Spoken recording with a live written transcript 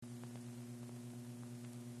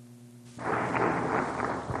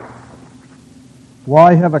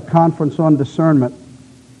Why have a conference on discernment?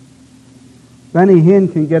 Benny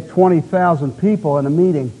Hinn can get 20,000 people in a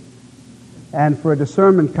meeting, and for a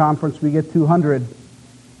discernment conference we get 200.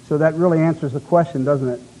 So that really answers the question, doesn't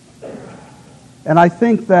it? And I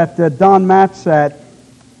think that Don Matzat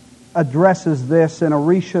addresses this in a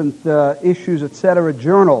recent Issues, Etc.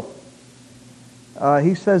 journal.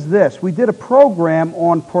 He says this: we did a program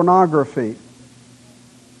on pornography.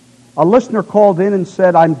 A listener called in and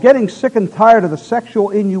said, "I'm getting sick and tired of the sexual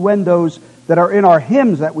innuendos that are in our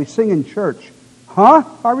hymns that we sing in church." "Huh?"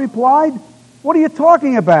 I replied. "What are you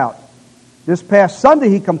talking about?" "This past Sunday,"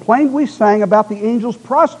 he complained, "we sang about the angels'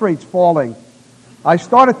 prostrates falling." I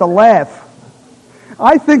started to laugh.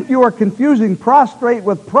 "I think you are confusing prostrate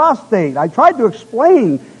with prostate." I tried to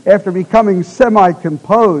explain after becoming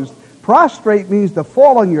semi-composed. Prostrate means to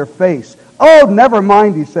fall on your face. "Oh, never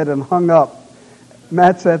mind," he said, and hung up.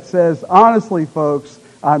 Matzat says, "Honestly, folks,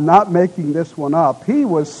 I'm not making this one up. He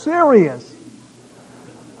was serious."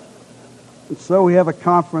 And so we have a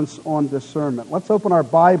conference on discernment. Let's open our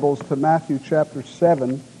Bibles to Matthew chapter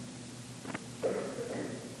 7.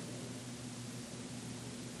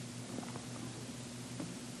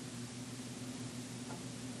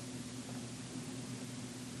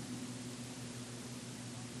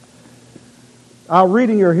 Our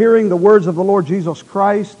reading or hearing the words of the Lord Jesus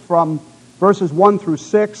Christ from verses 1 through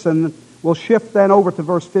 6, and we'll shift then over to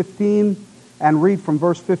verse 15 and read from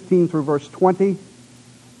verse 15 through verse 20.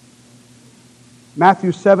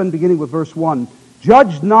 Matthew 7, beginning with verse 1.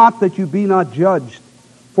 "Judge not that you be not judged,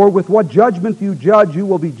 for with what judgment you judge, you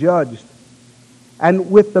will be judged.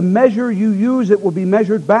 And with the measure you use, it will be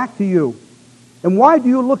measured back to you. And why do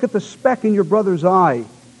you look at the speck in your brother's eye,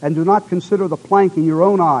 and do not consider the plank in your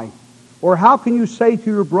own eye? Or how can you say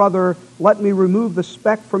to your brother, 'Let me remove the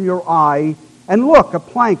speck from your eye,' and look, a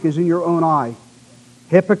plank is in your own eye?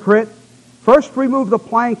 Hypocrite, first remove the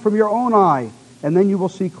plank from your own eye, and then you will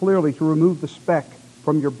see clearly to remove the speck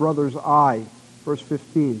from your brother's eye." Verse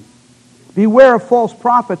 15. "Beware of false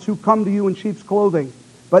prophets who come to you in sheep's clothing,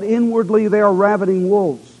 but inwardly they are ravening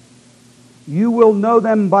wolves. You will know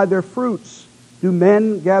them by their fruits. Do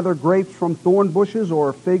men gather grapes from thorn bushes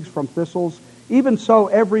or figs from thistles? Even so,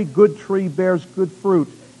 every good tree bears good fruit,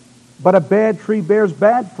 but a bad tree bears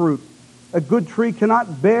bad fruit. A good tree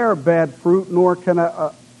cannot bear bad fruit, nor can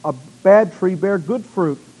a bad tree bear good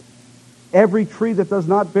fruit. Every tree that does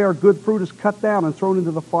not bear good fruit is cut down and thrown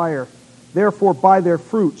into the fire. Therefore, by their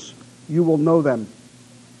fruits you will know them."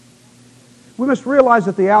 We must realize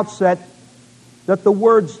at the outset that the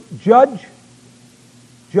words judge,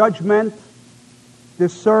 judgment,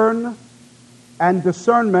 discern, and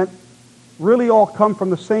discernment really all come from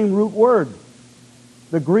the same root word,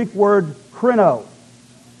 the Greek word krino.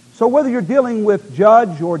 So whether you're dealing with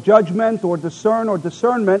judge or judgment or discern or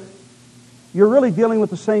discernment, you're really dealing with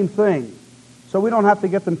the same thing. So we don't have to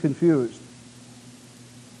get them confused.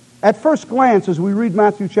 At first glance, as we read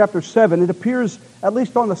Matthew chapter 7, it appears, at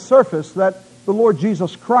least on the surface, that the Lord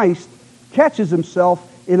Jesus Christ catches himself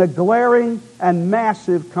in a glaring and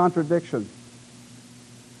massive contradiction.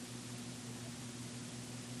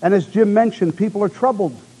 And as Jim mentioned, people are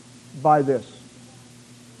troubled by this.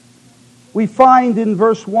 We find in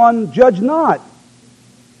verse 1, "Judge not."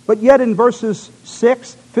 But yet in verses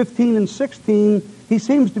 6, 15, and 16, he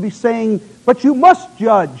seems to be saying, "But you must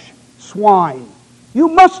judge swine. You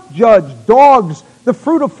must judge dogs, the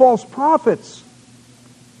fruit of false prophets."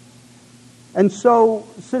 And so,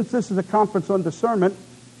 since this is a conference on discernment,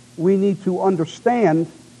 we need to understand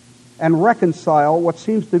and reconcile what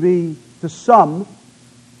seems to be, to some,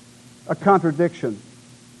 a contradiction.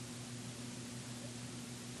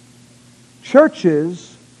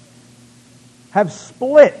 Churches have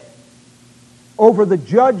split over the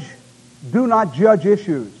judge, do not judge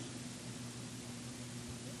issues.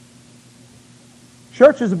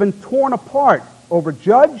 Churches have been torn apart over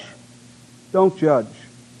judge, don't judge.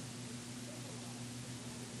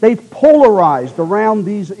 They've polarized around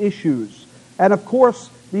these issues. And of course,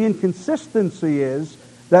 the inconsistency is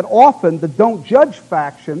that often the don't judge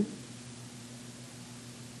faction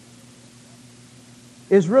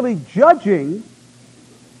is really judging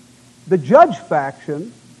the judge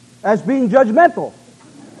faction as being judgmental.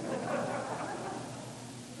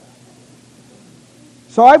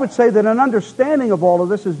 So I would say that an understanding of all of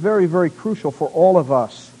this is very, very crucial for all of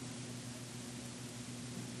us.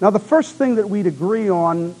 Now, the first thing that we'd agree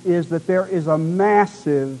on is that there is a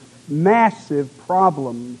massive, massive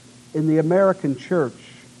problem in the American church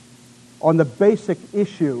on the basic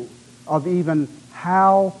issue of even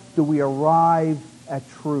how do we arrive at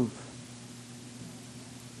truth.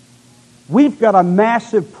 We've got a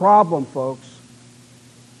massive problem, folks,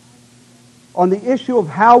 on the issue of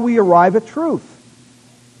how we arrive at truth.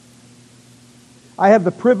 I have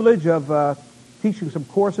the privilege of teaching some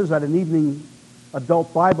courses at an evening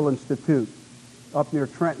adult Bible institute up near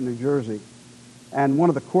Trenton, New Jersey. And one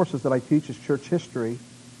of the courses that I teach is church history.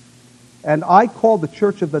 And I call the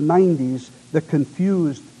church of the 90s the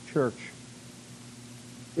confused church.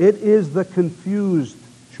 It is the confused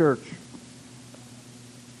church.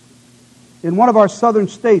 In one of our southern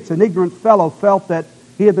states, an ignorant fellow felt that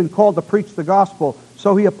he had been called to preach the gospel.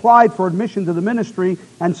 So he applied for admission to the ministry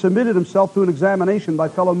and submitted himself to an examination by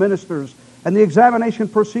fellow ministers. And the examination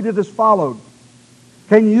proceeded as followed.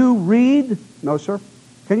 Can you read? No, sir.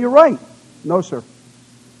 Can you write? No, sir.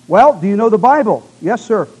 Well, do you know the Bible? Yes,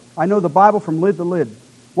 sir. I know the Bible from lid to lid.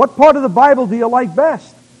 What part of the Bible do you like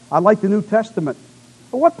best? I like the New Testament.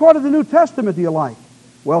 Well, what part of the New Testament do you like?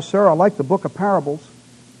 Well, sir, I like the book of parables.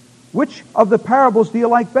 Which of the parables do you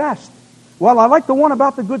like best? Well, I like the one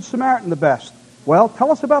about the Good Samaritan the best. Well,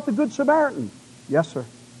 tell us about the Good Samaritan. Yes, sir.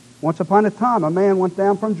 Once upon a time, a man went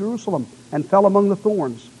down from Jerusalem and fell among the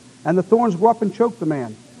thorns. And the thorns grew up and choked the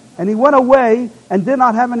man. And he went away and did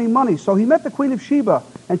not have any money. So he met the Queen of Sheba,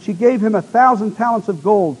 and she gave him 1,000 talents of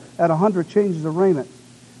gold at 100 changes of raiment.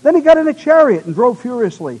 Then he got in a chariot and drove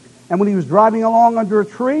furiously. And when he was driving along under a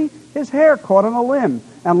tree, his hair caught on a limb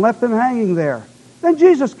and left him hanging there. Then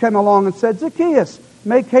Jesus came along and said, Zacchaeus,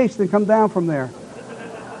 make haste and come down from there.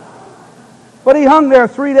 But he hung there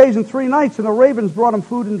 3 days and 3 nights, and the ravens brought him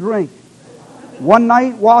food and drink. One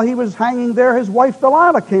night, while he was hanging there, his wife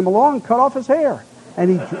Delilah came along and cut off his hair.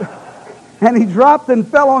 And he dropped and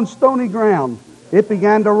fell on stony ground. It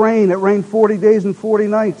began to rain. It rained 40 days and 40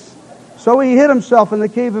 nights. So he hid himself in the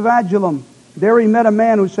cave of Adullam. There he met a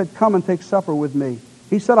man who said, come and take supper with me.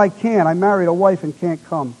 He said, I can't. I married a wife and can't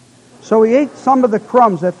come. So he ate some of the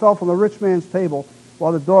crumbs that fell from the rich man's table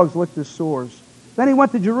while the dogs licked his sores. Then he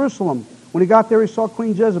went to Jerusalem. When he got there, he saw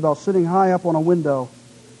Queen Jezebel sitting high up on a window.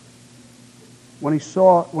 When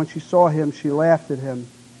she saw him, she laughed at him.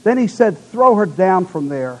 Then he said, throw her down from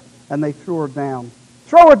there. And they threw her down.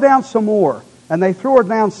 Throw her down some more. And they threw her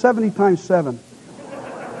down 70 times 7.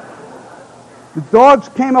 The dogs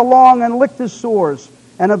came along and licked his sores.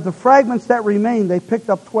 And of the fragments that remained, they picked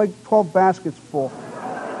up 12 baskets full.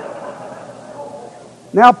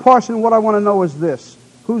 Now, Parson, what I want to know is this.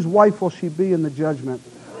 Whose wife will she be in the judgment?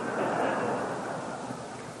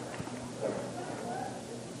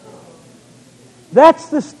 That's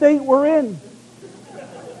the state we're in.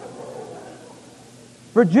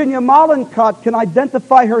 Virginia Mollenkott can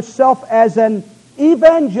identify herself as an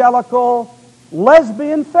evangelical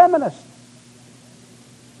lesbian feminist.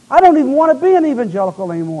 I don't even want to be an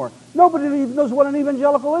evangelical anymore. Nobody even knows what an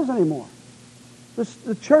evangelical is anymore.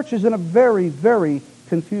 The church is in a very, very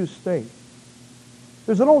confused state.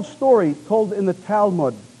 There's an old story told in the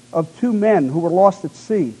Talmud of 2 men who were lost at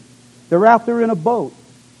sea. They're out there in a boat,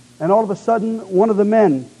 and all of a sudden, one of the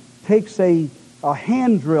men takes a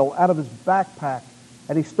hand drill out of his backpack,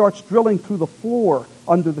 and he starts drilling through the floor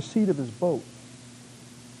under the seat of his boat.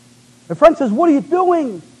 The friend says, what are you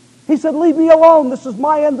doing? He said, leave me alone. This is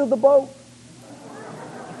my end of the boat.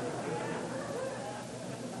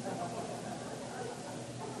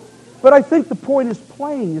 But I think the point is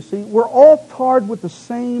plain, you see. We're all tarred with the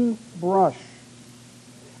same brush.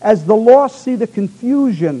 As the lost see the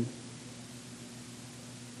confusion,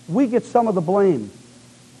 we get some of the blame.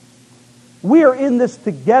 We are in this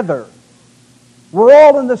together. We're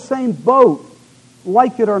all in the same boat,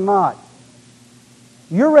 like it or not.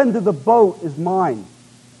 Your end of the boat is mine.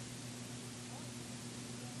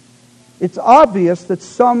 It's obvious that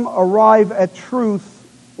some arrive at truth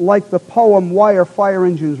like the poem Why Are Fire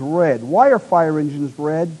Engines Red? Why are fire engines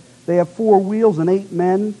red? They have 4 wheels and 8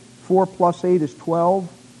 men. 4 plus 8 is 12.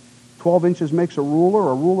 12 inches makes a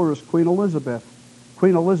ruler. A ruler is Queen Elizabeth.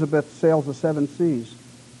 Queen Elizabeth sails the 7 seas.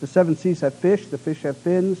 The 7 seas have fish. The fish have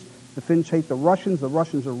fins. The Finns hate the Russians. The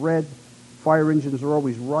Russians are red. Fire engines are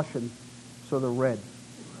always Russian, so they're red.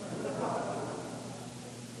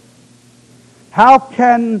 How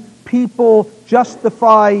can people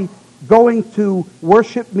justify going to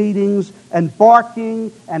worship meetings and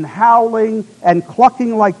barking and howling and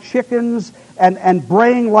clucking like chickens and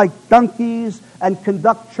braying like donkeys and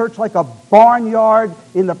conduct church like a barnyard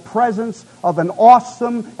in the presence of an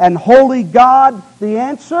awesome and holy God? The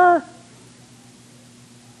answer?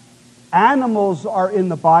 Animals are in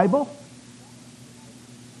the Bible.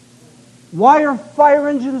 Why are fire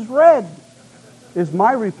engines red? Is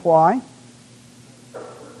my reply.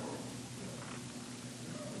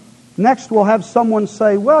 Next, we'll have someone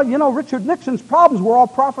say, well, you know, Richard Nixon's problems were all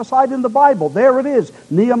prophesied in the Bible. There it is,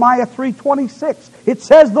 Nehemiah 3:26. It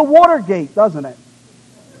says the Watergate, doesn't it?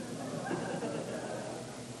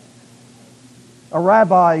 A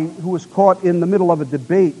rabbi who was caught in the middle of a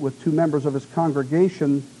debate with two members of his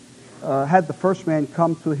congregation had the first man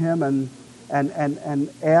come to him and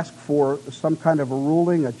ask for some kind of a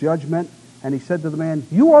ruling, a judgment. And he said to the man,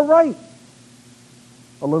 "You are right."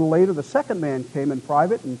 A little later, the second man came in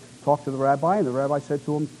private and talked to the rabbi, and the rabbi said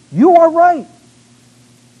to him, "You are right."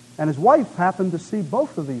 And his wife happened to see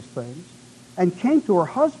both of these things and came to her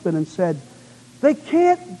husband and said, "They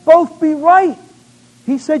can't both be right."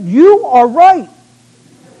 He said, "You are right."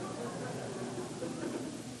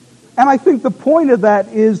 And I think the point of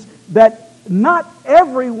that is that not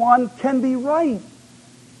everyone can be right.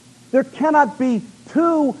 There cannot be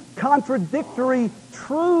two contradictory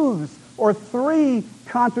truths or three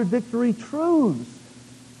contradictory truths.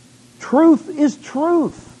 Truth is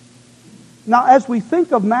truth. Now, as we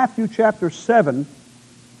think of Matthew chapter 7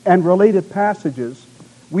 and related passages,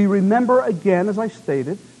 we remember again, as I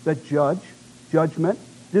stated, that judgment,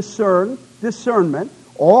 discernment,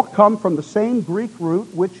 all come from the same Greek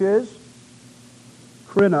root, which is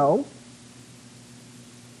krino.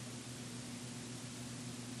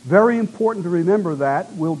 Very important to remember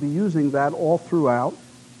that. We'll be using that all throughout.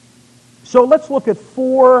 So let's look at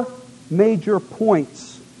four major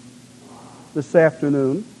points this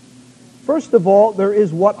afternoon. First of all, there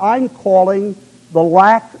is what I'm calling the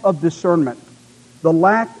lack of discernment. The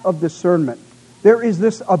lack of discernment. There is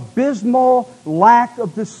this abysmal lack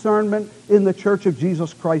of discernment in the Church of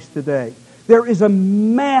Jesus Christ today. There is a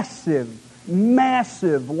massive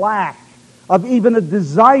lack of even a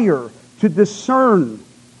desire to discern.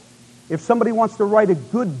 If somebody wants to write a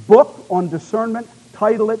good book on discernment,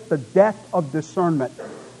 title it The Death of Discernment.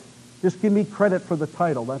 Just give me credit for the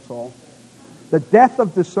title, that's all. The Death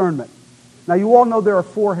of Discernment. Now, you all know there are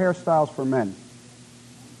four hairstyles for men.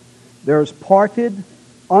 There's parted,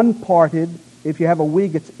 unparted. If you have a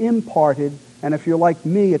wig, it's imparted. And if you're like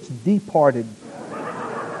me, it's departed.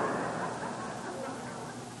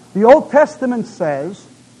 The Old Testament says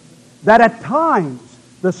that at times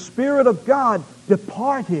the Spirit of God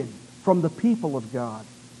departed from the people of God.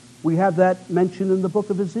 We have that mentioned in the book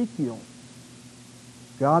of Ezekiel.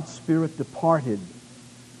 God's Spirit departed.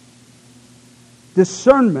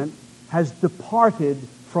 Discernment has departed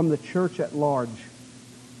from the church at large.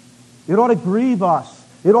 It ought to grieve us.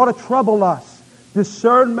 It ought to trouble us.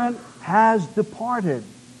 Discernment has departed.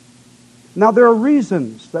 Now, there are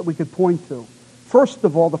reasons that we could point to. First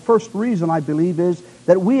of all, the first reason, I believe, is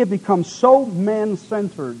that we have become so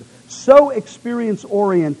man-centered, so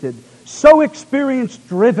experience-oriented, so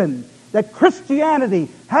experience-driven, that Christianity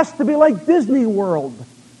has to be like Disney World.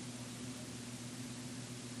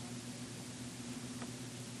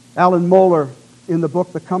 Alan Mohler, in the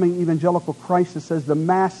book The Coming Evangelical Crisis, says the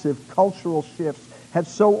massive cultural shifts have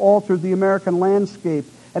so altered the American landscape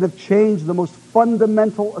and have changed the most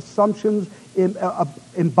fundamental assumptions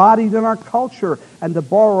embodied in our culture. And to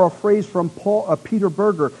borrow a phrase from Peter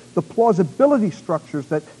Berger, the plausibility structures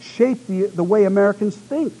that shape the way Americans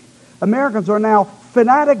think. Americans are now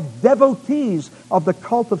fanatic devotees of the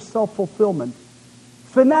cult of self-fulfillment.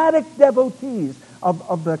 Fanatic devotees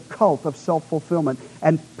of the cult of self-fulfillment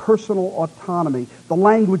and personal autonomy. The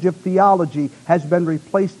language of theology has been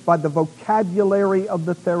replaced by the vocabulary of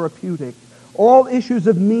the therapeutic. All issues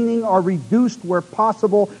of meaning are reduced where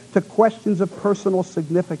possible to questions of personal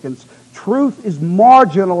significance. Truth is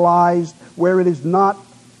marginalized where it is not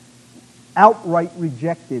outright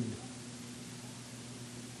rejected.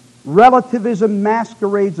 Relativism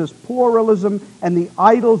masquerades as pluralism, and the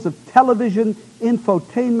idols of television,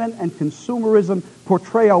 infotainment, and consumerism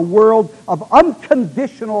portray a world of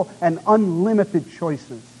unconditional and unlimited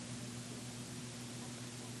choices.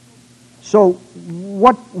 So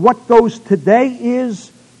what goes today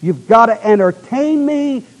is, you've got to entertain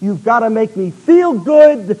me, you've got to make me feel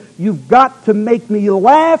good, you've got to make me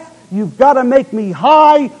laugh, you've got to make me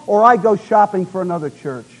high, or I go shopping for another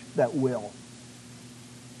church that will.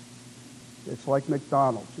 It's like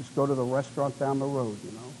McDonald's. Just go to the restaurant down the road,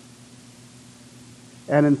 you know.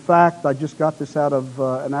 And in fact, I just got this out of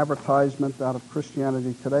an advertisement out of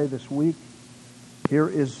Christianity Today this week. Here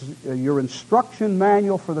is your instruction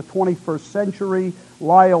manual for the 21st century.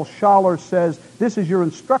 Lyle Schaller says, this is your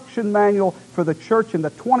instruction manual for the church in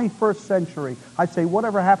the 21st century. I say,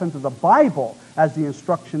 whatever happened to the Bible as the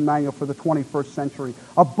instruction manual for the 21st century?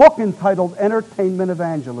 A book entitled Entertainment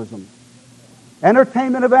Evangelism.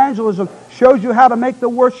 Entertainment evangelism shows you how to make the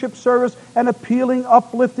worship service an appealing,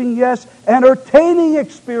 uplifting, yes, entertaining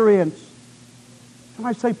experience. And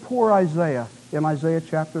I say, poor Isaiah in Isaiah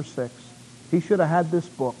chapter 6. He should have had this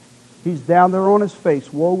book. He's down there on his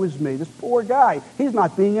face. Woe is me. This poor guy, he's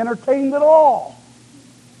not being entertained at all.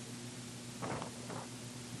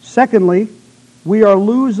 Secondly, we are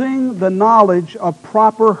losing the knowledge of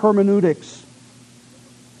proper hermeneutics.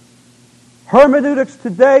 Hermeneutics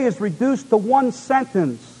today is reduced to one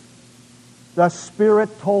sentence. The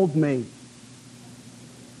Spirit told me.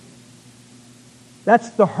 That's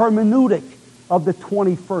the hermeneutic of the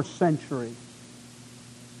 21st century.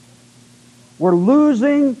 We're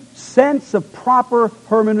losing sense of proper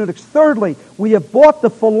hermeneutics. Thirdly, we have bought the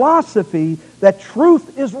philosophy that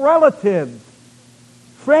truth is relative.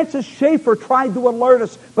 Francis Schaeffer tried to alert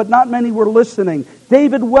us, but not many were listening.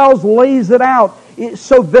 David Wells lays it out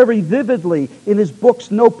so very vividly in his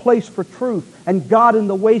books, No Place for Truth and God in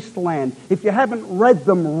the Wasteland. If you haven't read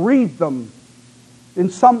them, read them. In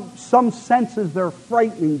some senses, they're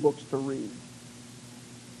frightening books to read.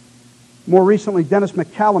 More recently, Dennis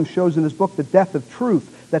McCallum shows in his book, The Death of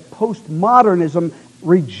Truth, that postmodernism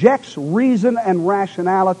rejects reason and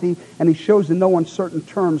rationality, and he shows in no uncertain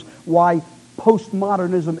terms why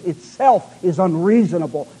postmodernism itself is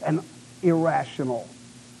unreasonable and irrational.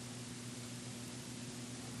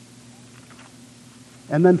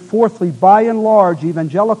 And then fourthly, by and large,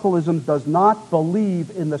 evangelicalism does not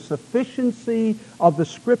believe in the sufficiency of the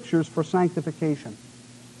Scriptures for sanctification.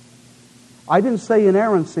 I didn't say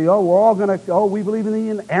inerrancy. We believe in the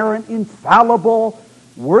inerrant, infallible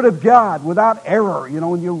Word of God without error, in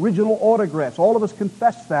the original autographs. All of us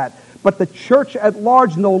confess that. But the church at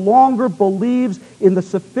large no longer believes in the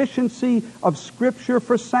sufficiency of Scripture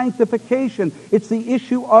for sanctification. It's the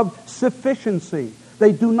issue of sufficiency.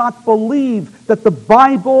 They do not believe that the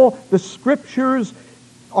Bible, the Scriptures,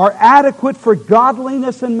 are adequate for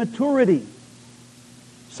godliness and maturity.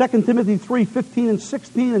 2 Timothy 3:15 and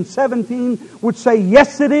 16 and 17 would say,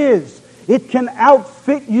 yes, it is. It can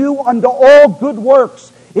outfit you unto all good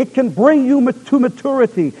works. It can bring you to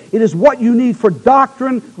maturity. It is what you need for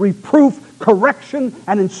doctrine, reproof, correction,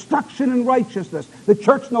 and instruction in righteousness. The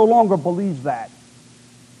church no longer believes that.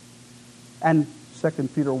 And 2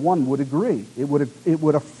 Peter 1 would agree. It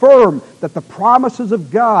would affirm that the promises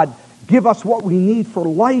of God give us what we need for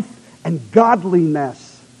life and godliness.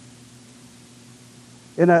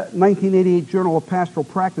 In a 1988 Journal of Pastoral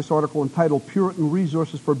Practice article entitled Puritan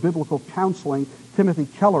Resources for Biblical Counseling, Timothy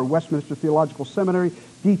Keller, Westminster Theological Seminary,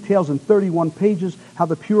 details in 31 pages how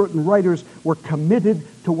the Puritan writers were committed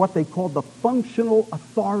to what they called the functional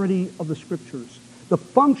authority of the Scriptures. The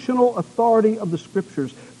functional authority of the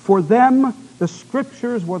Scriptures. For them, the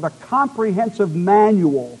Scriptures were the comprehensive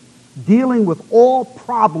manual dealing with all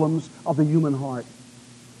problems of the human heart.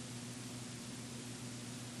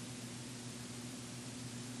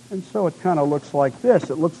 And so it kind of looks like this.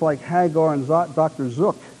 It looks like Hagar and Dr.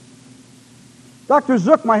 Zook. Dr.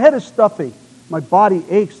 Zook, my head is stuffy. My body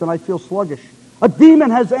aches and I feel sluggish. A demon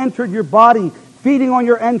has entered your body, feeding on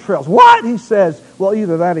your entrails. What? He says. Well,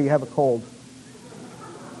 either that or you have a cold.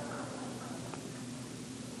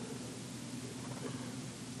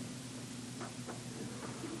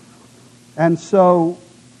 And so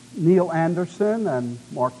Neil Anderson and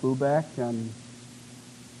Mark Bubeck and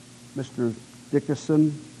Mr.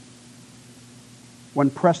 Dickerson, when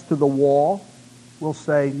pressed to the wall, will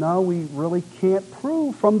say, no, we really can't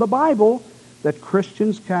prove from the Bible that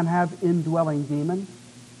Christians can have indwelling demons.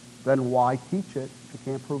 Then why teach it if you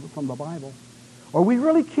can't prove it from the Bible? Or we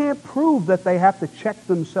really can't prove that they have to check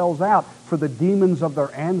themselves out for the demons of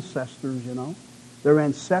their ancestors, their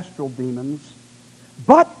ancestral demons.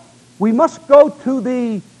 But we must go to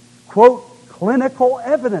the, quote, clinical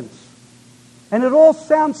evidence. And it all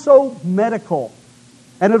sounds so medical.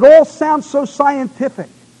 And it all sounds so scientific.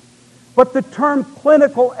 But the term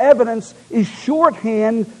clinical evidence is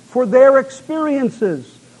shorthand for their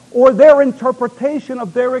experiences or their interpretation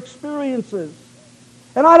of their experiences.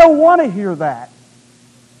 And I don't want to hear that.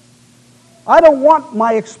 I don't want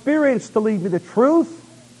my experience to lead me to truth.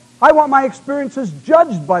 I want my experiences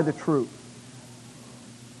judged by the truth.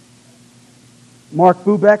 Mark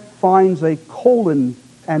Bubeck finds a colon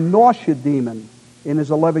and nausea demon in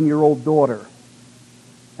his 11-year-old daughter.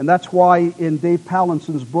 And that's why in Dave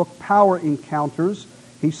Pallinson's book, Power Encounters,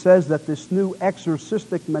 he says that this new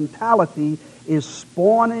exorcistic mentality is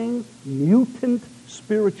spawning mutant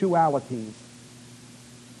spiritualities.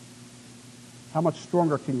 How much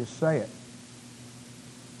stronger can you say it?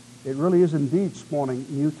 It really is indeed spawning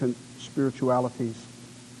mutant spiritualities.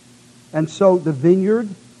 And so the Vineyard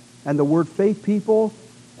and the Word Faith people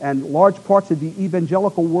and large parts of the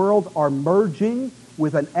evangelical world are merging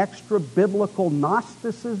with an extra-biblical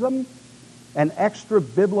Gnosticism, an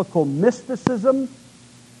extra-biblical mysticism,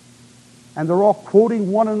 and they're all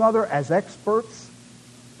quoting one another as experts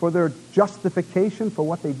for their justification for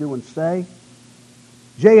what they do and say.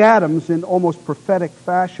 Jay Adams, in almost prophetic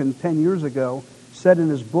fashion 10 years ago, said in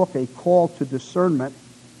his book, A Call to Discernment,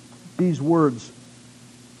 these words,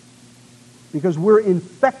 because we're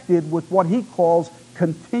infected with what he calls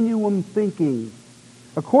continuum thinking.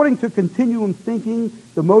 According to continuum thinking,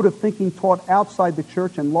 the mode of thinking taught outside the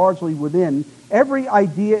church and largely within, every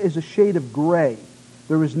idea is a shade of gray.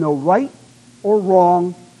 There is no right or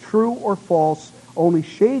wrong, true or false, only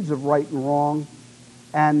shades of right and wrong,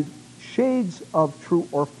 and shades of true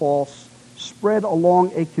or false spread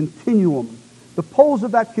along a continuum. The poles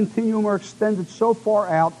of that continuum are extended so far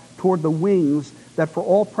out toward the wings that for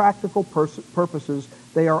all practical purposes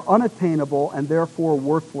they are unattainable and therefore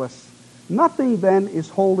worthless. Nothing then is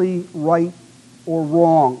wholly right or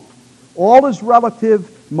wrong. All is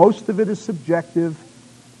relative, most of it is subjective.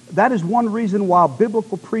 That is one reason why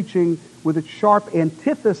biblical preaching with its sharp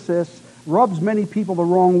antithesis rubs many people the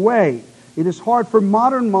wrong way. It is hard for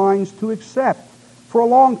modern minds to accept. For a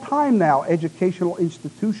long time now, educational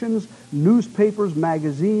institutions, newspapers,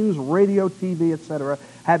 magazines, radio, TV, etc.,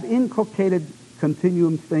 have inculcated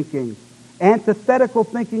continuum thinking. Antithetical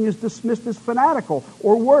thinking is dismissed as fanatical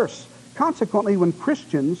or worse. Consequently, when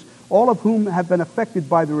Christians, all of whom have been affected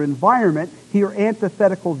by their environment, hear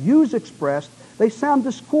antithetical views expressed, they sound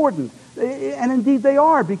discordant. And indeed they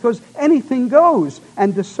are, because anything goes,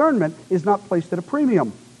 and discernment is not placed at a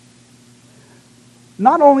premium.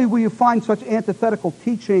 Not only will you find such antithetical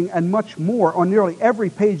teaching and much more on nearly every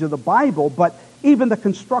page of the Bible, but even the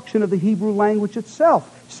construction of the Hebrew language itself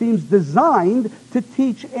seems designed to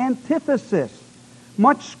teach antithesis.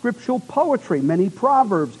 Much scriptural poetry, many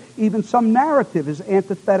proverbs, even some narrative is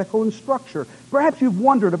antithetical in structure. Perhaps you've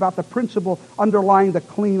wondered about the principle underlying the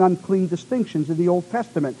clean-unclean distinctions in the Old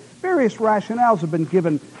Testament. Various rationales have been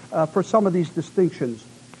given for some of these distinctions,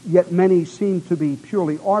 yet many seem to be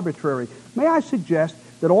purely arbitrary. May I suggest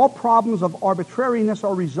that all problems of arbitrariness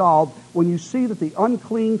are resolved when you see that the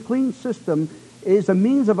unclean-clean system is a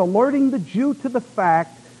means of alerting the Jew to the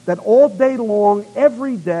fact that all day long,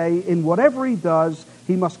 every day, in whatever he does,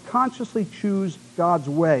 he must consciously choose God's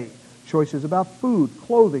way. Choices about food,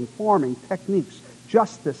 clothing, farming, techniques,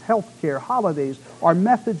 justice, health care, holidays, our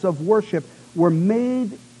methods of worship were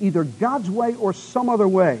made either God's way or some other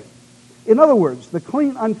way. In other words, the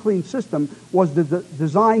clean-unclean system was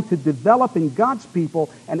designed to develop in God's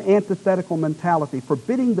people an antithetical mentality.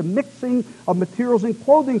 Forbidding the mixing of materials in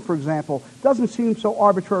clothing, for example, doesn't seem so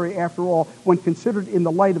arbitrary after all when considered in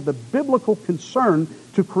the light of the biblical concern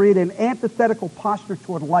to create an antithetical posture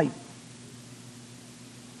toward life.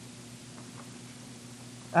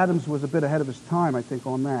 Adams was a bit ahead of his time, I think,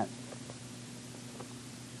 on that.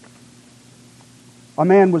 A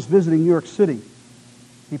man was visiting New York City.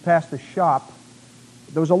 He passed a shop.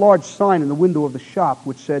 There was a large sign in the window of the shop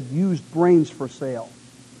which said, "Used brains for sale."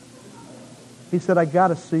 He said, "I got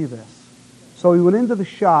to see this." So he went into the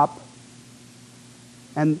shop,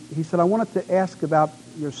 and he said, "I wanted to ask about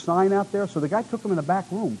your sign out there." So the guy took him in the back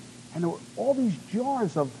room, and there were all these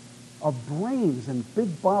jars of brains and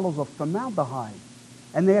big bottles of formaldehyde.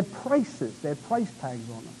 And they had prices. They had price tags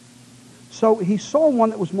on them. So he saw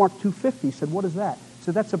one that was marked $250. He said, "What is that?" He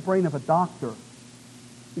said, "That's a brain of a doctor."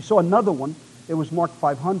 He saw another one. It was marked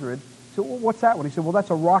 $500. He said, "Well, what's that one?" He said, "Well,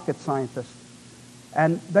 that's a rocket scientist."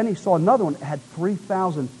 And then he saw another one that had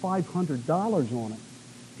 $3,500 on it.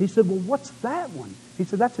 He said, "Well, what's that one?" He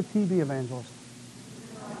said, "That's a TV evangelist."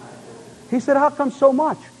 He said, "How come so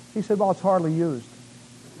much?" He said, "Well, it's hardly used."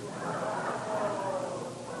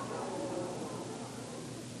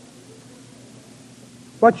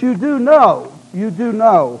 But you do know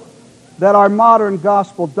that our modern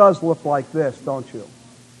gospel does look like this, don't you?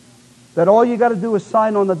 That all you got to do is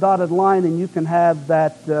sign on the dotted line and you can have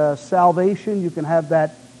that salvation, you can have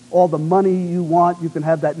that all the money you want, you can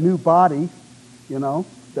have that new body,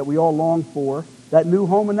 that we all long for, that new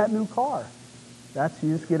home and that new car. You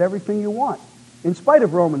just get everything you want. In spite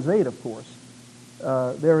of Romans 8, of course.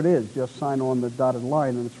 There it is, just sign on the dotted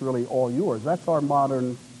line and it's really all yours. That's our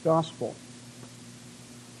modern gospel.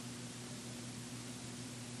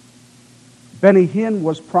 Benny Hinn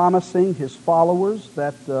was promising his followers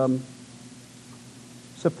that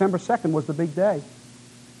September 2nd was the big day.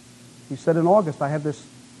 He said, "In August, I have this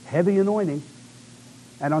heavy anointing,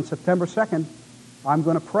 and on September 2nd, I'm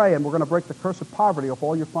going to pray, and we're going to break the curse of poverty off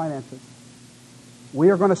all your finances.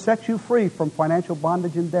 We are going to set you free from financial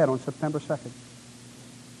bondage and debt on September 2nd.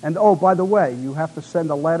 And oh, by the way, you have to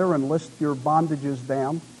send a letter and list your bondages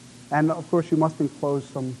down, and of course, you must enclose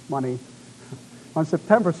some money." On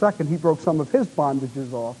September 2nd, he broke some of his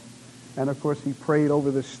bondages off. And of course, he prayed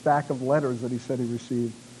over this stack of letters that he said he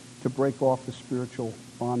received to break off the spiritual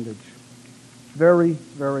bondage. Very,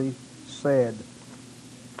 very sad.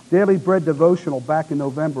 Daily Bread devotional back in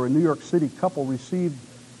November, a New York City couple received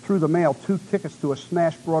through the mail 2 tickets to a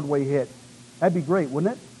smash Broadway hit. That'd be great,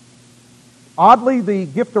 wouldn't it? Oddly, the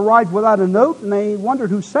gift arrived without a note, and they wondered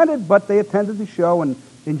who sent it, but they attended the show and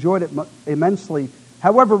enjoyed it immensely.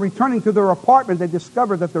 However, returning to their apartment, they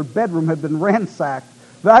discovered that their bedroom had been ransacked.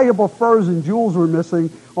 Valuable furs and jewels were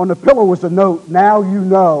missing. On the pillow was a note, "Now you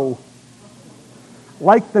know."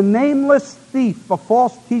 Like the nameless thief, a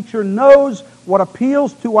false teacher knows what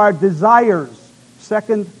appeals to our desires.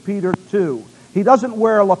 2 Peter 2. He doesn't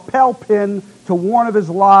wear a lapel pin to warn of his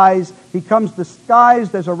lies. He comes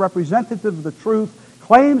disguised as a representative of the truth,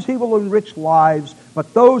 claims he will enrich lives,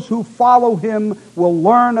 but those who follow him will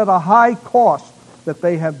learn at a high cost that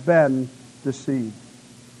they have been deceived.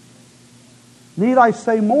 Need I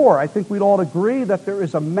say more? I think we'd all agree that there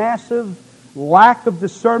is a massive lack of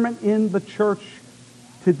discernment in the church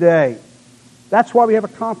today. That's why we have a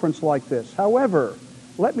conference like this. However,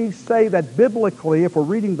 let me say that biblically, if we're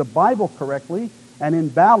reading the Bible correctly and in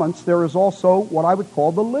balance, there is also what I would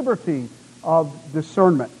call the liberty of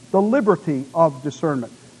discernment. The liberty of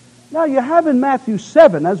discernment. Now, you have in Matthew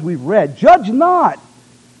 7, as we've read, judge not.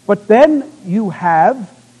 But then you have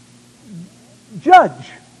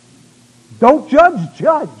judge. Don't judge,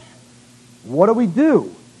 judge. What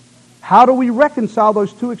do? How do we reconcile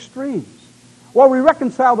those two extremes? Well, we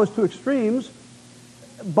reconcile those two extremes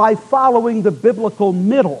by following the biblical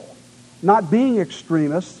middle. Not being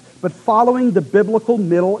extremists, but following the biblical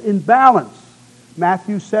middle in balance.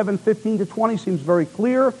 Matthew 7:15-20 seems very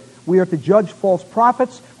clear. We are to judge false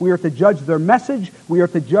prophets. We are to judge their message. We are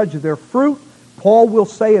to judge their fruit. Paul will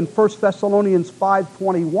say in 1 Thessalonians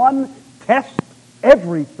 5:21, test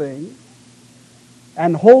everything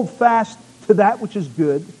and hold fast to that which is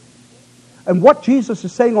good. And what Jesus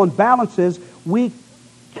is saying on balance is we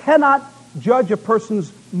cannot judge a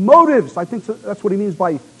person's motives. I think that's what he means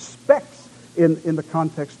by specs in the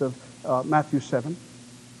context of Matthew 7.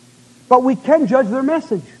 But we can judge their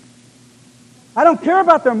message. I don't care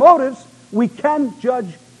about their motives. We can judge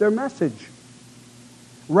their message.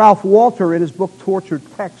 Ralph Walter, in his book Tortured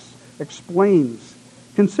Texts, explains,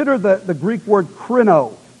 consider the Greek word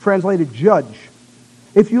krino, translated judge.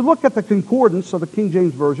 If you look at the concordance of the King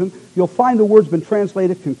James Version, you'll find the word's been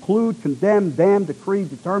translated conclude, condemn, damn, decree,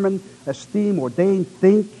 determine, esteem, ordain,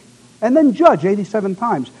 think, and then judge 87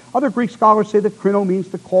 times. Other Greek scholars say that krino means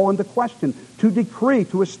to call into question, to decree,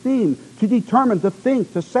 to esteem, to determine, to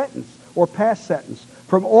think, to sentence, or pass sentence.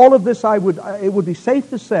 From all of this, it would be safe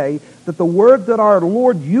to say that the word that our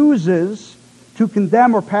Lord uses to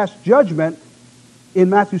condemn or pass judgment in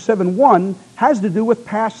Matthew 7:1 has to do with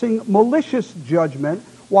passing malicious judgment,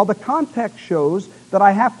 while the context shows that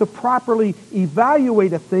I have to properly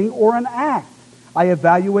evaluate a thing or an act. I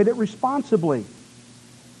evaluate it responsibly.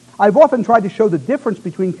 I've often tried to show the difference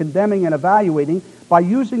between condemning and evaluating by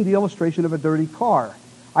using the illustration of a dirty car.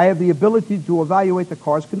 I have the ability to evaluate the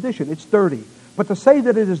car's condition. It's dirty. But to say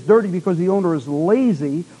that it is dirty because the owner is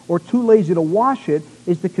lazy or too lazy to wash it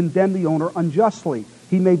is to condemn the owner unjustly.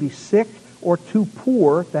 He may be sick or too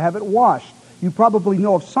poor to have it washed. You probably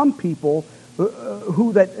know of some people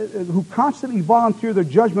who constantly volunteer their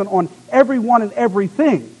judgment on everyone and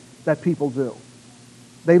everything that people do.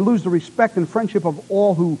 They lose the respect and friendship of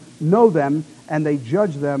all who know them, and they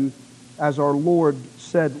judge them as our Lord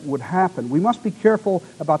said would happen. We must be careful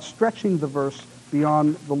about stretching the verse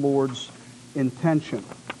beyond the Lord's intention.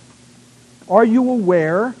 Are you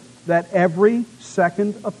aware that every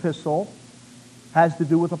second epistle has to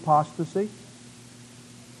do with apostasy?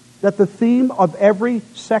 That the theme of every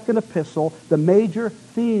second epistle, the major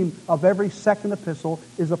theme of every second epistle,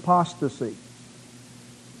 is apostasy.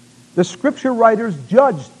 The scripture writers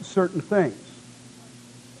judged certain things.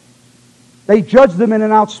 They judged them in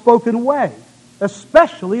an outspoken way,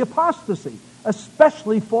 especially apostasy,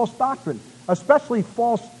 especially false doctrine, especially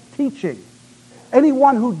false teaching.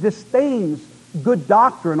 Anyone who disdains good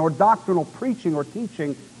doctrine or doctrinal preaching or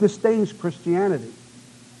teaching disdains Christianity.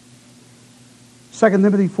 2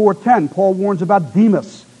 Timothy 4:10, Paul warns about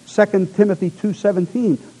Demas. 2 Timothy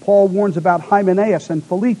 2:17, Paul warns about Hymenaeus and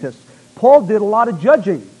Philetus. Paul did a lot of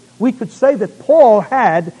judging. We could say that Paul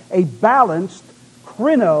had a balanced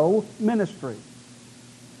krino ministry.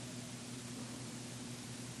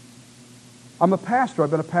 I'm a pastor.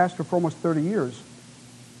 I've been a pastor for almost 30 years.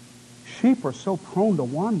 Sheep are so prone to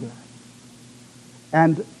wander.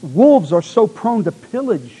 And wolves are so prone to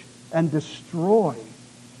pillage and destroy.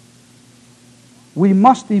 We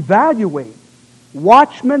must evaluate.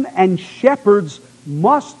 Watchmen and shepherds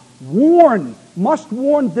must must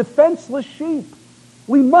warn defenseless sheep.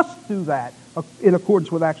 We must do that in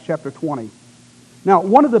accordance with Acts chapter 20. Now,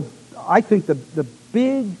 I think the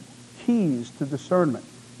big keys to discernment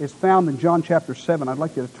is found in John chapter 7. I'd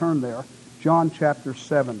like you to turn there. John chapter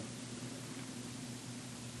 7.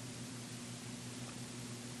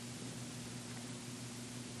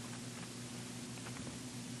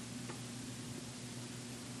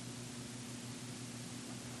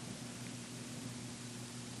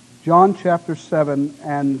 John chapter 7,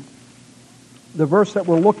 and the verse that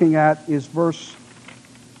we're looking at is verse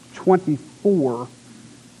 24.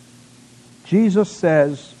 Jesus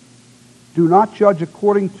says, "Do not judge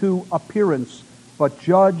according to appearance, but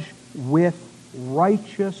judge with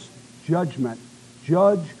righteous judgment."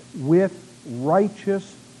 Judge with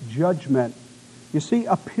righteous judgment. You see,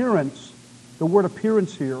 appearance, the word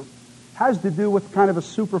appearance here, has to do with kind of a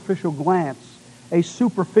superficial glance, a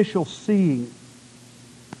superficial seeing.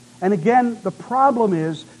 And again, the problem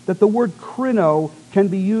is that the word krino can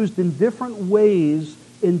be used in different ways,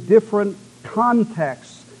 in different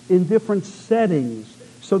contexts, in different settings.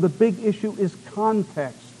 So the big issue is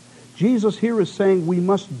context. Jesus here is saying we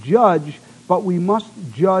must judge, but we must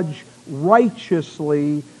judge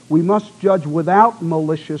righteously. We must judge without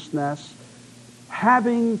maliciousness,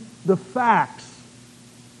 having the facts.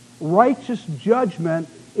 Righteous judgment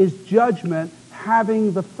is judgment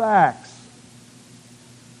having the facts.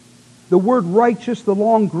 The word righteous, the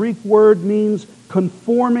long Greek word, means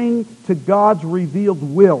conforming to God's revealed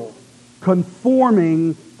will,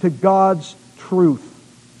 conforming to God's truth.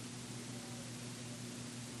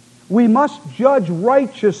 We must judge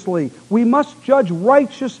righteously. We must judge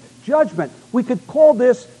righteous judgment. We could call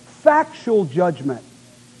this factual judgment.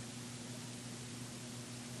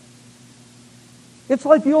 It's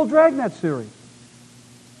like the old Dragnet series.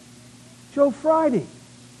 Joe Friday.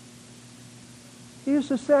 He used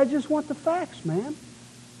to say, "I just want the facts, man.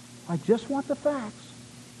 I just want the facts.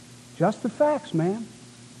 Just the facts, man.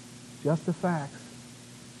 Just the facts."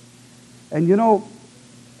 And you know,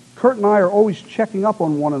 Kurt and I are always checking up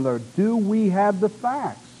on one another. Do we have the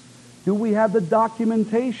facts? Do we have the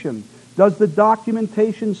documentation? Does the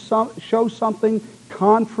documentation show something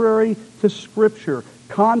contrary to Scripture,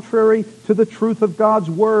 contrary to the truth of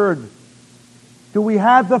God's Word? Do we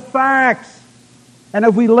have the facts? And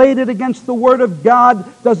if we laid it against the Word of God,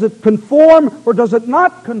 does it conform or does it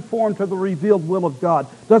not conform to the revealed will of God?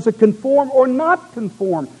 Does it conform or not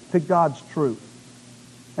conform to God's truth?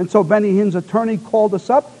 And so Benny Hinn's attorney called us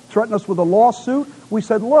up, threatened us with a lawsuit. We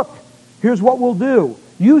said, "Look, here's what we'll do.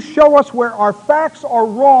 You show us where our facts are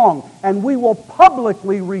wrong, and we will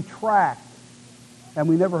publicly retract." And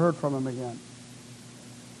we never heard from him again.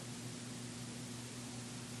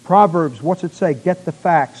 Proverbs, what's it say? Get the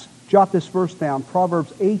facts. Jot this verse down.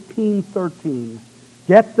 Proverbs 18:13.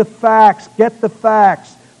 Get the facts. Get the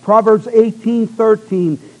facts. Proverbs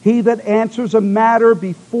 18:13. He that answers a matter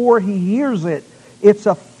before he hears it, it's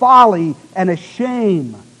a folly and a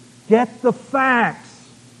shame. Get the facts.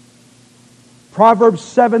 Proverbs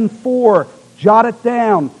 7:4. Jot it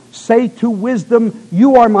down. Say to wisdom,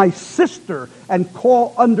 "You are my sister," and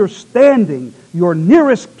call understanding your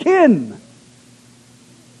nearest kin.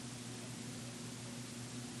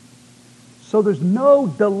 So there's no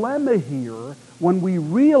dilemma here when we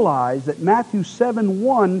realize that Matthew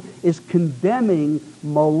 7:1 is condemning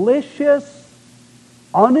malicious,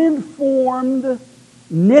 uninformed,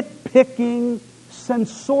 nitpicking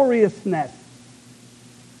censoriousness.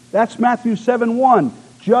 That's Matthew 7:1,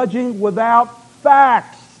 judging without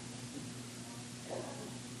facts.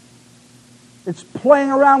 It's playing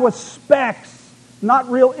around with specs,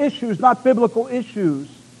 not real issues, not biblical issues.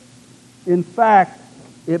 In fact,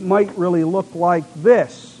 it might really look like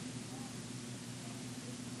this.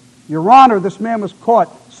 "Your Honor, this man was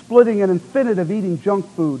caught splitting an infinitive, eating junk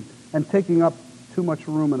food, and taking up too much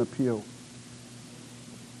room in a pew."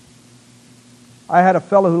 I had a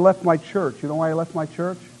fellow who left my church. You know why he left my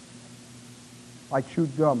church? I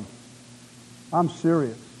chewed gum. I'm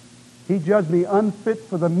serious. He judged me unfit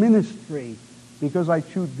for the ministry because I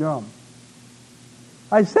chewed gum.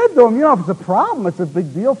 I said to him, if it's a problem, it's a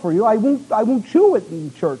big deal for you. I won't chew it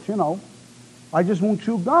in church, I just won't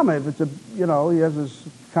chew gum. If it's he has this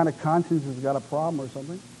kind of conscience, has got a problem or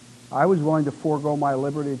something. I was willing to forego my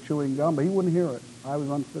liberty of chewing gum, but he wouldn't hear it. I was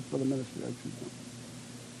unfit for the ministry. I chewed gum.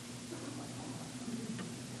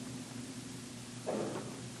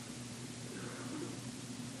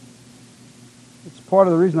 It's part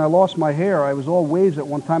of the reason I lost my hair. I was all waves at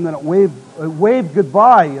one time, then it waved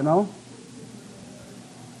goodbye, It was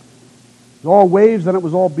all waves, then it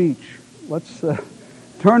was all beach. Let's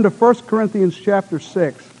turn to 1 Corinthians chapter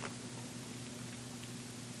 6.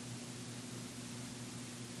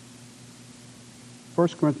 1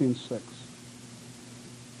 Corinthians 6.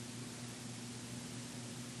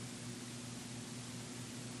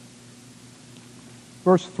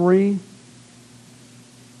 Verse 3,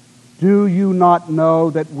 do you not know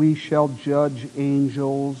that we shall judge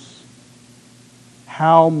angels?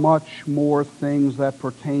 How much more things that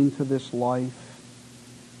pertain to this life?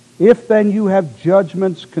 If then you have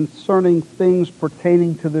judgments concerning things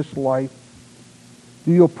pertaining to this life,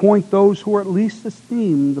 do you appoint those who are at least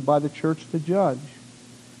esteemed by the church to judge?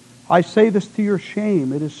 I say this to your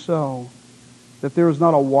shame. It is so, that there is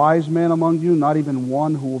not a wise man among you, not even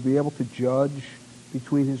one who will be able to judge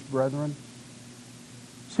between his brethren.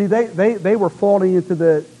 See, they were falling into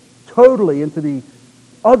the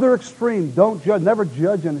other extreme. Don't judge, never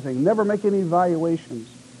judge anything, never make any evaluations.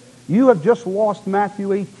 You have just lost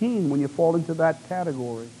Matthew 18 when you fall into that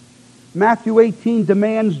category. Matthew 18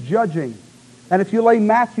 demands judging. And if you lay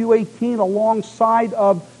Matthew 18 alongside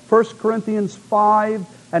of 1 Corinthians 5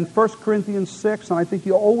 and 1 Corinthians 6, and I think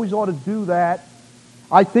you always ought to do that,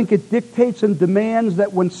 I think it dictates and demands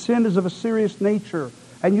that when sin is of a serious nature,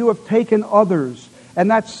 and you have taken others,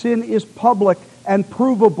 and that sin is public and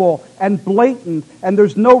provable and blatant, and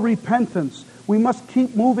there's no repentance, we must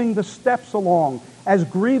keep moving the steps along. As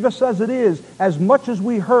grievous as it is, as much as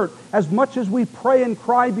we hurt, as much as we pray and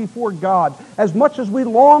cry before God, as much as we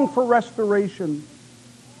long for restoration,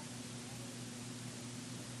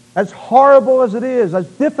 as horrible as it is, as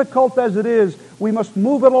difficult as it is, we must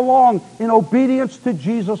move it along in obedience to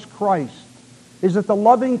Jesus Christ. Is it the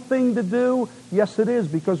loving thing to do? Yes, it is,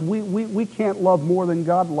 because we can't love more than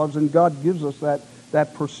God loves, and God gives us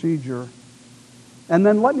that procedure. And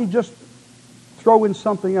then let me just throw in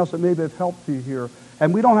something else that maybe have helped you here.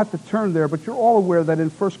 And we don't have to turn there, but you're all aware that in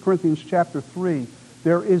 1 Corinthians chapter 3,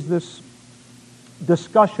 there is this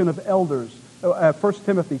discussion of elders. 1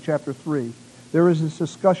 Timothy chapter 3, there is this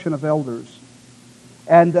discussion of elders.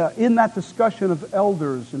 And in that discussion of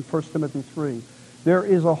elders in 1 Timothy 3, there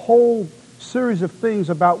is a whole series of things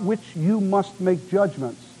about which you must make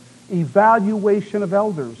judgments. Evaluation of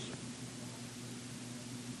elders.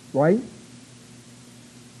 Right?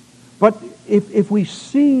 But if we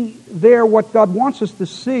see there what God wants us to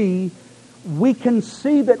see, we can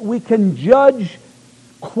see that we can judge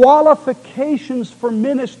qualifications for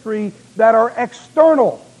ministry that are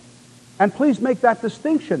external. And please make that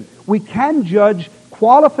distinction. We can judge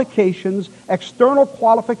qualifications, external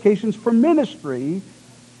qualifications for ministry.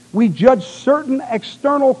 We judge certain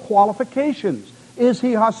external qualifications. Is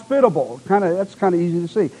he hospitable? That's kind of easy to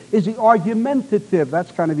see. Is he argumentative?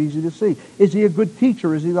 That's kind of easy to see. Is he a good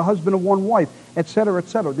teacher? Is he the husband of one wife? Etc.,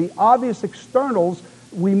 etc. The obvious externals,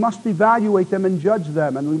 we must evaluate them and judge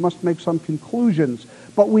them, and we must make some conclusions.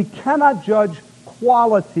 But we cannot judge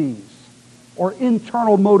qualities or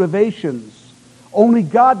internal motivations. Only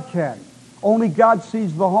God can. Only God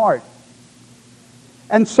sees the heart.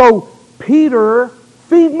 And so, Peter,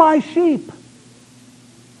 feed my sheep.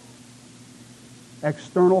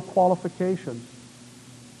 External qualifications.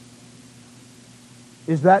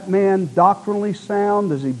 Is that man doctrinally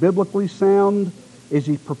sound? Is he biblically sound? Is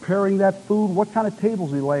he preparing that food? What kind of table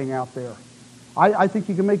is he laying out there? I think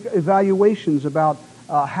you can make evaluations about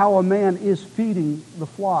how a man is feeding the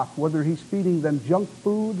flock, whether he's feeding them junk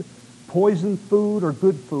food, poison food, or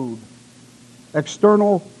good food.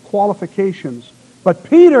 External qualifications. But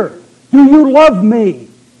Peter, do you love me?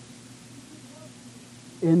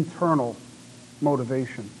 Internal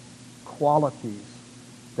motivation, qualities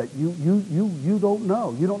that you don't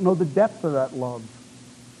know. You don't know the depth of that love.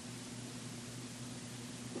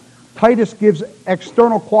 Titus gives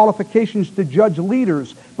external qualifications to judge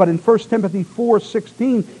leaders, but in 1 Timothy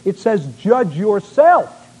 4:16 it says, judge yourself.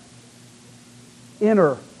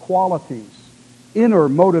 Inner qualities, inner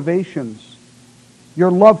motivations, your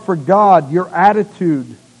love for God, your attitude.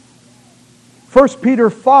 1 Peter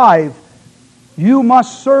 5, you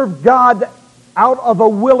must serve God out of a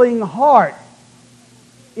willing heart.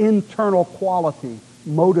 Internal quality,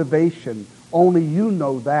 motivation. Only you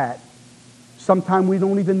know that. Sometimes we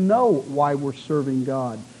don't even know why we're serving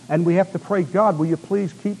God. And we have to pray, God, will you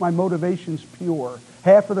please keep my motivations pure?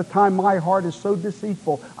 Half of the time my heart is so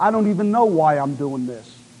deceitful, I don't even know why I'm doing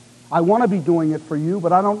this. I want to be doing it for you,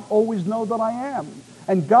 but I don't always know that I am.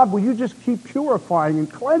 And God, will you just keep purifying and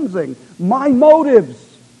cleansing my motives?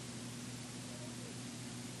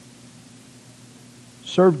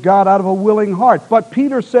 Serve God out of a willing heart. But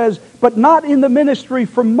Peter says, but not in the ministry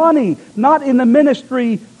for money, not in the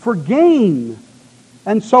ministry for gain.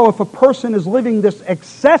 And so if a person is living this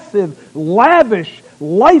excessive, lavish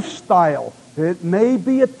lifestyle, it may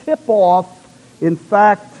be a tip-off. In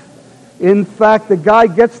fact, the guy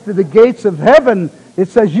gets to the gates of heaven It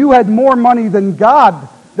says you had more money than God.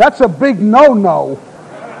 That's a big no-no.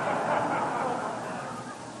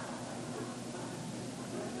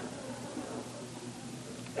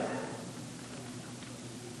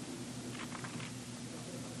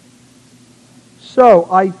 So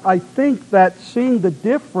I think that seeing the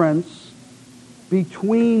difference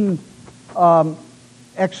between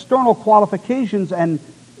external qualifications and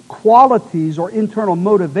qualities or internal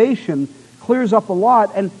motivation clears up a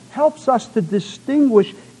lot and helps us to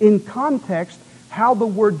distinguish in context how the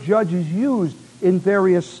word judge is used in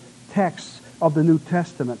various texts of the New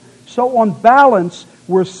Testament. So on balance,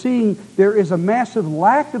 we're seeing there is a massive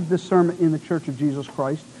lack of discernment in the Church of Jesus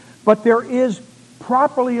Christ, but there is,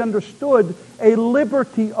 properly understood, a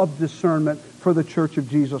liberty of discernment for the Church of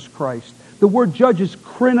Jesus Christ. The word judge is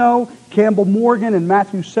krino. Campbell Morgan in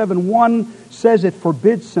Matthew 7:1 says it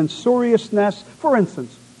forbids censoriousness. For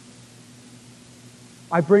instance,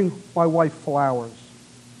 I bring my wife flowers.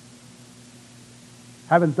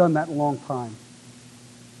 Haven't done that in a long time.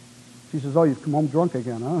 She says, "Oh, you've come home drunk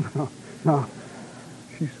again, huh?" No.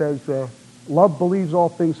 She says, "Love believes all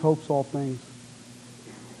things, hopes all things."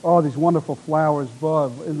 Oh, these wonderful flowers,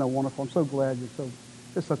 Bud. Isn't that wonderful? I'm so glad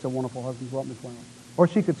you're such a wonderful husband. Brought me flowers. Or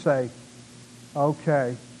she could say,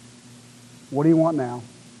 "Okay, what do you want now?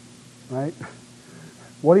 Right?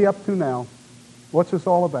 What are you up to now? What's this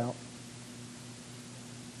all about?"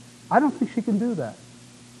 I don't think she can do that.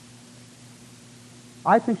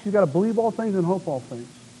 I think she's got to believe all things and hope all things.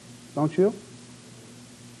 Don't you?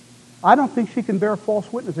 I don't think she can bear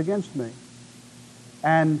false witness against me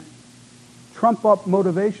and trump up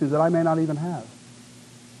motivations that I may not even have.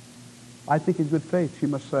 I think in good faith she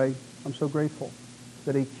must say, "I'm so grateful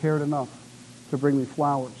that he cared enough to bring me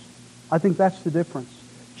flowers." I think that's the difference.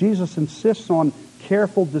 Jesus insists on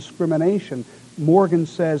careful discrimination. Morgan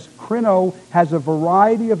says, krino has a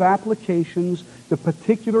variety of applications. The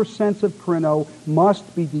particular sense of krino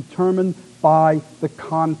must be determined by the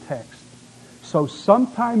context. So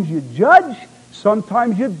sometimes you judge,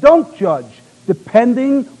 sometimes you don't judge,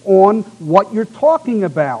 depending on what you're talking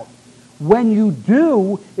about. When you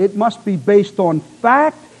do, it must be based on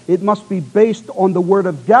fact. It must be based on the Word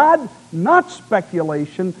of God, not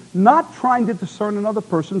speculation, not trying to discern another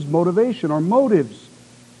person's motivation or motives.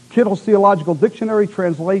 Kittle's Theological Dictionary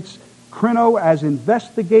translates krino as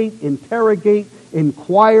investigate, interrogate,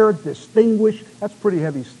 inquire, distinguish. That's pretty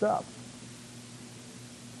heavy stuff.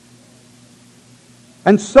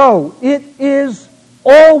 And so, it is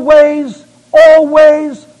always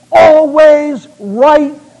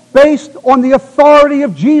right, based on the authority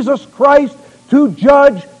of Jesus Christ, to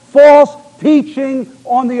judge false teaching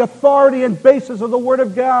on the authority and basis of the Word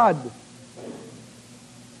of God.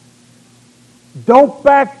 Don't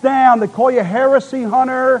back down. They call you heresy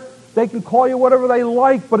hunter. They can call you whatever they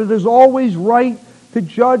like, but it is always right to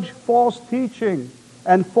judge false teaching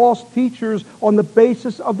and false teachers on the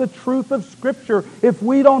basis of the truth of Scripture. If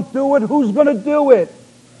we don't do it, who's going to do it?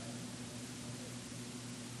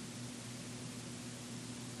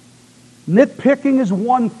 Nitpicking is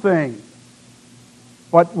one thing,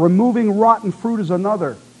 but removing rotten fruit is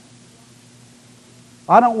another.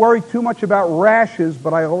 I don't worry too much about rashes,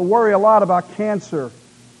 but I worry a lot about cancer.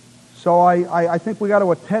 So I think we got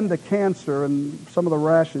to attend to cancer, and some of the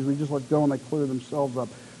rashes we just let go and they clear themselves up.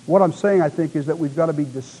 What I'm saying, I think, is that we've got to be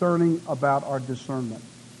discerning about our discernment.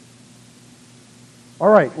 All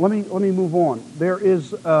right, let me move on. There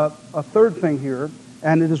is a third thing here,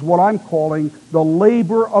 and it is what I'm calling the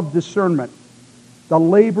labor of discernment. The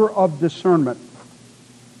labor of discernment.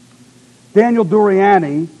 Daniel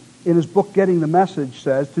Doriani, in his book Getting the Message,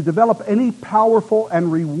 says, to develop any powerful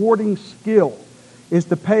and rewarding skill is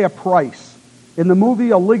to pay a price. In the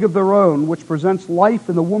movie A League of Their Own, which presents life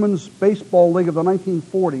in the women's baseball league of the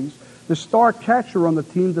 1940s, the star catcher on the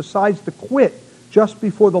team decides to quit just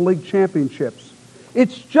before the league championships.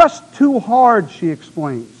 "It's just too hard," she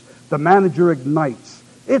explains. The manager ignites.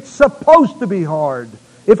 "It's supposed to be hard.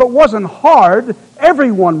 If it wasn't hard,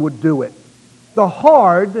 everyone would do it. The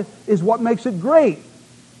hard is what makes it great."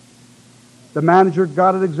 The manager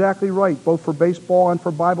got it exactly right, both for baseball and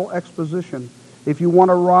for Bible exposition. If you want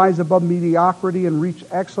to rise above mediocrity and reach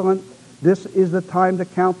excellence, this is the time to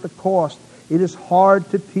count the cost. It is hard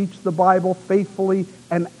to teach the Bible faithfully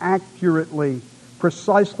and accurately.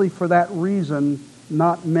 Precisely for that reason,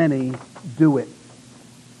 not many do it.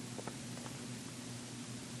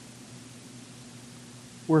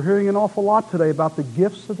 We're hearing an awful lot today about the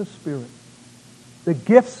gifts of the Spirit. The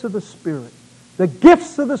gifts of the Spirit. The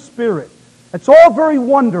gifts of the Spirit. It's all very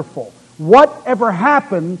wonderful. Whatever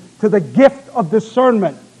happened to the gift of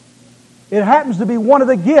discernment? It happens to be one of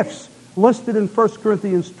the gifts listed in 1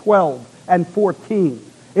 Corinthians 12. and 14.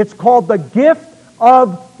 It's called the gift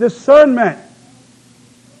of discernment.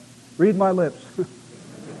 Read my lips.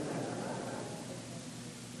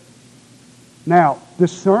 Now,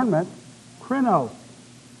 discernment, krino.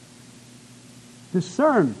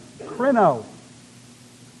 Discern, krino.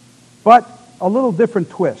 But a little different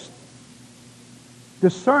twist.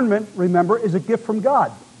 Discernment, remember, is a gift from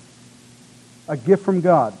God. A gift from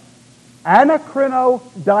God. Anakrino,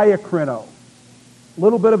 diakrino. A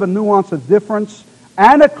little bit of a nuance of difference.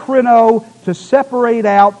 Anakrino, to separate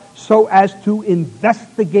out so as to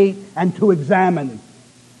investigate and to examine.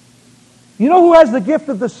 You know who has the gift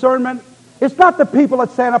of discernment? It's not the people that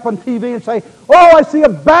stand up on TV and say, "Oh, I see a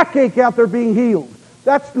backache out there being healed."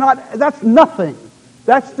 That's nothing.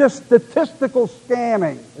 That's just statistical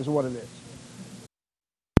scamming, is what it is.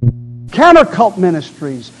 Countercult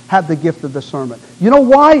ministries have the gift of discernment. You know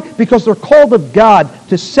why? Because they're called of God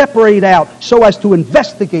to separate out so as to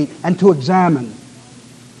investigate and to examine.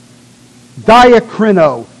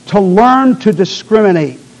 Diakrino, to learn to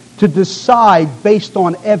discriminate, to decide based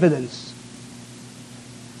on evidence.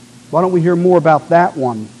 Why don't we hear more about that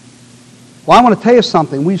one? Well, I want to tell you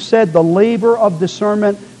something. We've said the labor of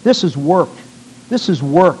discernment. This is work. This is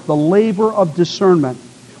work, the labor of discernment.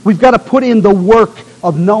 We've got to put in the work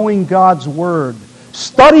of knowing God's Word.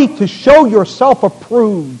 Study to show yourself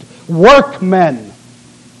approved. Workmen.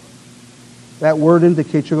 That word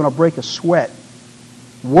indicates you're going to break a sweat.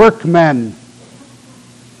 Workmen.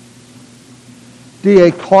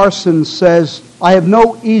 D.A. Carson says, "I have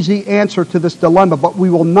no easy answer to this dilemma, but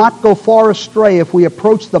we will not go far astray if we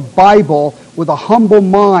approach the Bible with a humble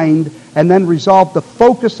mind and then resolve to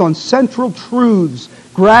focus on central truths.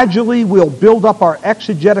 Gradually, we'll build up our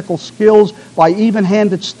exegetical skills by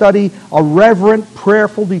even-handed study, a reverent,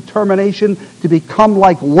 prayerful determination to become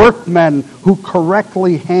like workmen who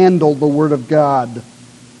correctly handle the Word of God."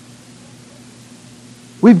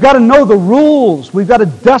 We've got to know the rules. We've got to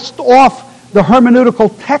dust off the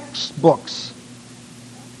hermeneutical textbooks.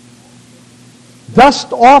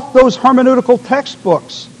 Dust off those hermeneutical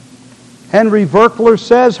textbooks. Henry Virkler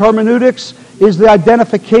says hermeneutics is the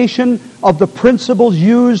identification of the principles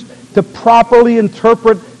used to properly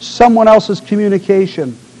interpret someone else's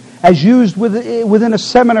communication. As used within a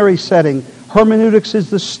seminary setting, hermeneutics is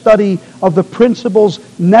the study of the principles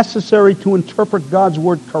necessary to interpret God's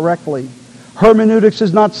Word correctly. Hermeneutics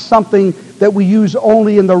is not something that we use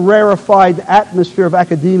only in the rarefied atmosphere of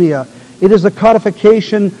academia. It is the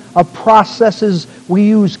codification of processes we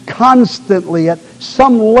use constantly at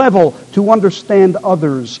some level to understand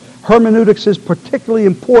others. Hermeneutics is particularly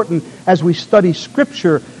important as we study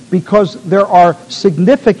Scripture because there are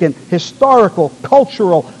significant historical,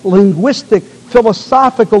 cultural, linguistic,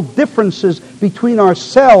 philosophical differences between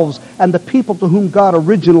ourselves and the people to whom God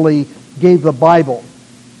originally gave the Bible.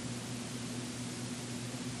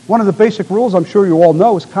 One of the basic rules, I'm sure you all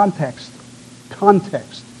know, is context.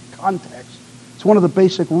 Context. Context. It's one of the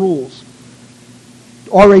basic rules.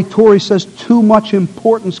 R.A. Torrey says too much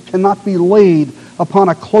importance cannot be laid upon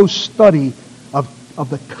a close study of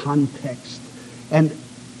the context. And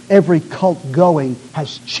every cult going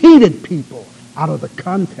has cheated people out of the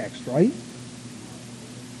context, right?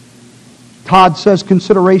 Todd says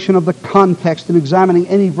consideration of the context in examining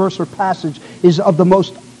any verse or passage is of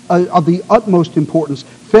the utmost importance.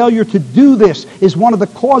 Failure to do this is one of the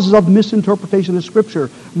causes of misinterpretation of Scripture.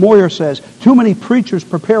 Moyer says, too many preachers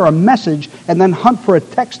prepare a message and then hunt for a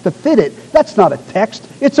text to fit it. That's not a text.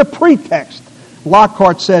 It's a pretext.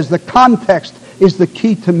 Lockhart says, the context is the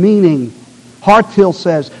key to meaning. Harthill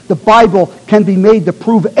says, the Bible can be made to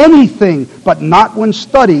prove anything, but not when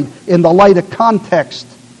studied in the light of context.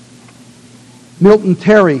 Milton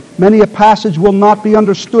Terry, many a passage will not be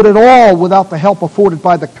understood at all without the help afforded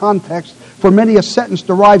by the context, for many a sentence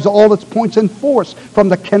derives all its points and force from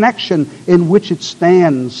the connection in which it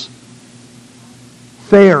stands.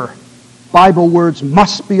 Thayer, Bible words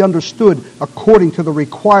must be understood according to the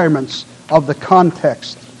requirements of the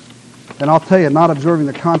context. And I'll tell you, not observing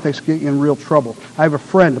the context gets you in real trouble. I have a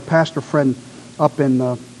friend, a pastor friend up in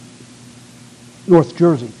North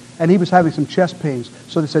Jersey, and he was having some chest pains.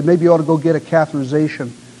 So they said, maybe you ought to go get a catheterization.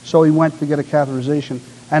 So he went to get a catheterization.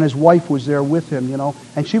 And his wife was there with him,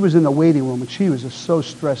 and she was in the waiting room, and she was just so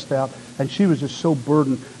stressed out, and she was just so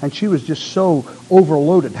burdened, and she was just so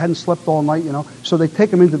overloaded, hadn't slept all night, So they take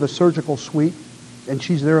him into the surgical suite, and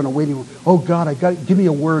she's there in the waiting room. Oh, God, give me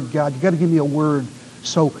a word, God. You got to give me a word.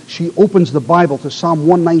 So she opens the Bible to Psalm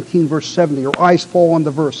 119, verse 70. Her eyes fall on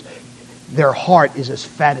the verse. Their heart is as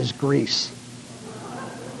fat as grease.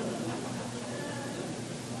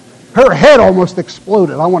 Her head almost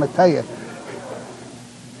exploded, I want to tell you.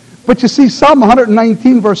 But you see, Psalm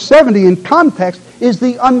 119, verse 70, in context, is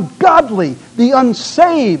the ungodly, the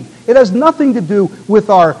unsaved. It has nothing to do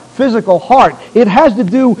with our physical heart. It has to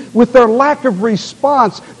do with their lack of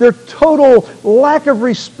response, their total lack of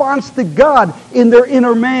response to God in their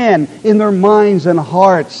inner man, in their minds and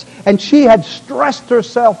hearts. And she had stressed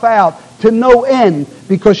herself out to no end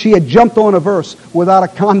because she had jumped on a verse without a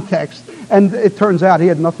context. And it turns out he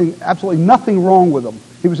had absolutely nothing wrong with him.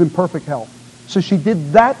 He was in perfect health. So she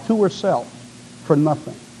did that to herself for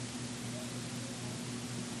nothing.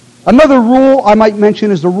 Another rule I might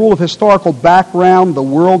mention is the rule of historical background, the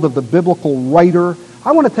world of the biblical writer.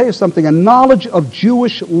 I want to tell you something. A knowledge of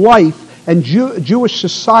Jewish life and Jewish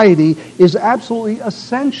society is absolutely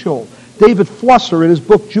essential. David Flusser, in his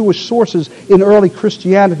book Jewish Sources in Early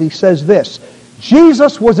Christianity, says this: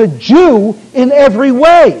 Jesus was a Jew in every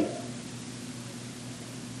way.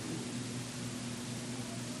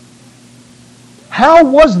 How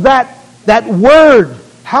was that word,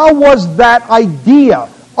 how was that idea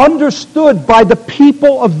understood by the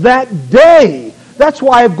people of that day? That's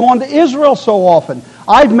why I've gone to Israel so often.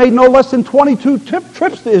 I've made no less than 22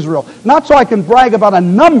 trips to Israel. Not so I can brag about a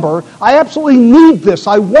number. I absolutely need this.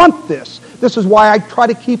 I want this. This is why I try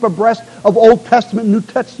to keep abreast of Old Testament, New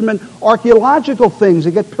Testament archaeological things. I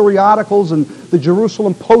get periodicals and the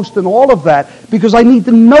Jerusalem Post and all of that because I need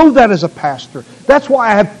to know that as a pastor. That's why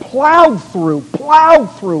I have plowed through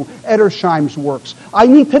Edersheim's works. I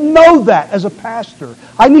need to know that as a pastor.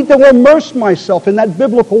 I need to immerse myself in that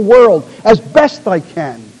biblical world as best I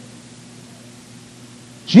can.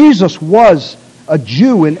 Jesus was a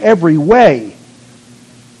Jew in every way.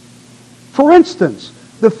 For instance,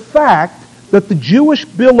 the fact that the Jewish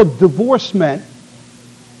bill of divorcement,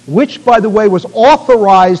 which, by the way, was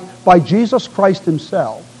authorized by Jesus Christ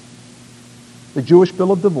himself, the Jewish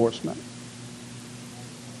bill of divorcement,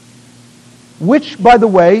 which, by the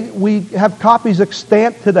way, we have copies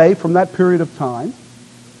extant today from that period of time,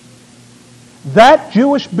 that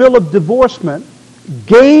Jewish bill of divorcement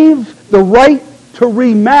gave the right to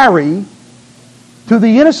remarry to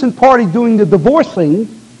the innocent party doing the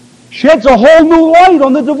divorcing, sheds a whole new light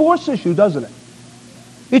on the divorce issue, doesn't it?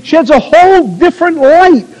 It sheds a whole different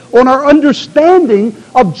light on our understanding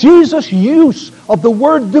of Jesus' use of the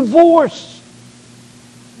word divorce.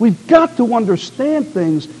 We've got to understand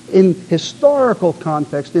things in historical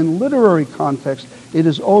context, in literary context. It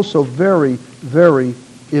is also very, very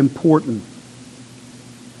important.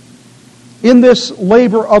 In this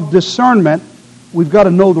labor of discernment, we've got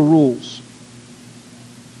to know the rules.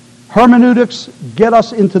 Hermeneutics get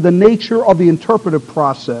us into the nature of the interpretive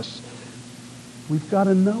process. We've got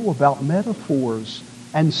to know about metaphors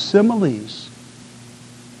and similes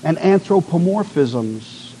and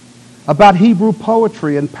anthropomorphisms, about Hebrew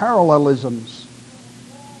poetry and parallelisms.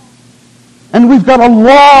 And we've got to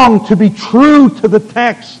long to be true to the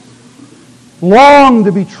text. Long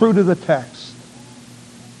to be true to the text.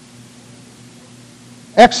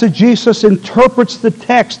 Exegesis interprets the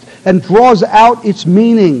text and draws out its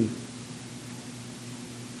meaning.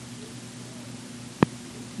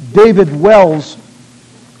 David Wells,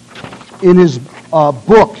 in his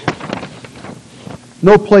book,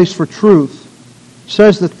 No Place for Truth,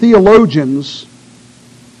 says that theologians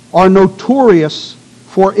are notorious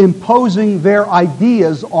for imposing their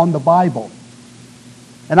ideas on the Bible.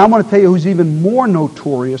 And I'm going to tell you who's even more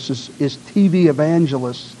notorious is TV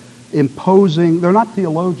evangelists imposing. They're not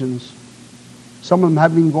theologians. Some of them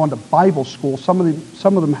haven't even gone to Bible school. Some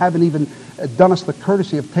of them haven't even done us the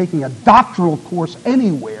courtesy of taking a doctoral course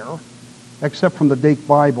anywhere except from the Dake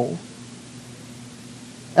Bible.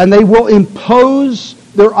 And they will impose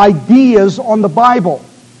their ideas on the Bible.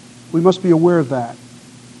 We must be aware of that.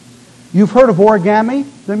 You've heard of origami?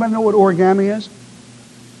 Does anybody know what origami is?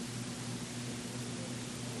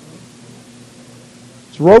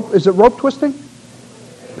 It's rope. Is it rope twisting?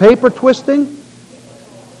 Paper twisting?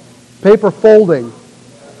 Paper folding.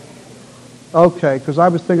 Okay, because I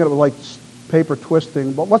was thinking it was like paper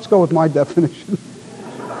twisting, but let's go with my definition.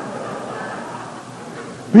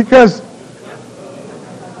 Because,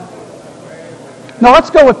 no, let's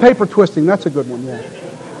go with paper twisting. That's a good one, yeah.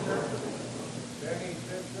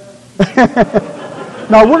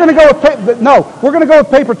 No, we're going to go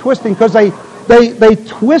with paper twisting because they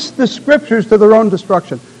twist the scriptures to their own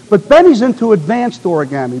destruction. But Benny's into advanced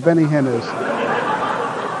origami. Benny Hinn is.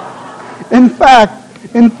 In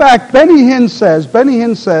fact, Benny Hinn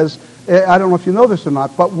says, I don't know if you know this or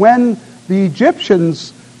not, but when the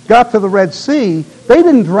Egyptians got to the Red Sea, they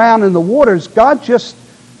didn't drown in the waters. God just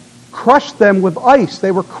crushed them with ice.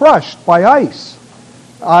 They were crushed by ice.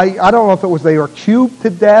 I don't know if it was they were cubed to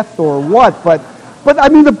death or what, but I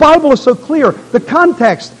mean the Bible is so clear. The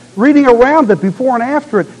context, reading around it before and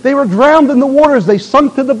after it. They were drowned in the waters. They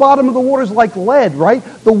sunk to the bottom of the waters like lead, right?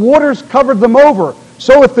 The waters covered them over.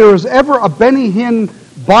 So if there is ever a Benny Hinn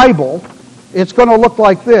Bible, it's going to look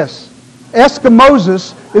like this.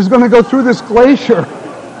 Eskimoses is going to go through this glacier.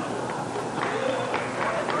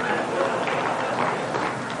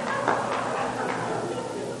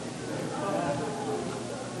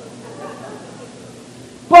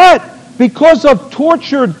 But because of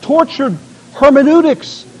tortured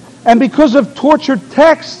hermeneutics and because of tortured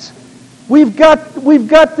texts, we've got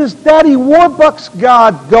this Daddy Warbucks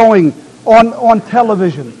God going on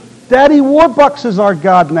television. Daddy Warbucks is our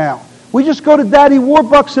God now. We just go to Daddy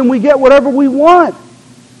Warbucks and we get whatever we want.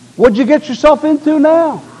 What'd you get yourself into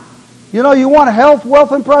now? You know, you want health,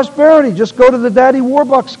 wealth, and prosperity. Just go to the Daddy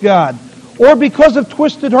Warbucks God. Or because of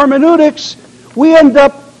twisted hermeneutics, we end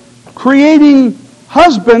up creating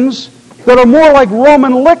husbands that are more like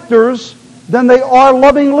Roman lictors than they are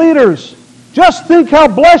loving leaders. Just think how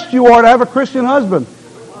blessed you are to have a Christian husband.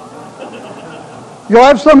 You'll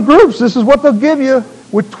have some groups, this is what they'll give you,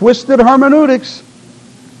 with twisted hermeneutics.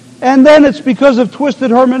 And then it's because of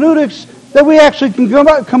twisted hermeneutics that we actually can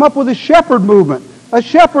come up with a shepherd movement. A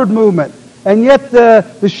shepherd movement. And yet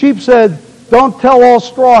the sheep said, don't tell all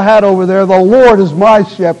straw hat over there, the Lord is my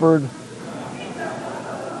shepherd.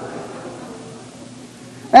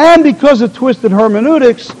 And because of twisted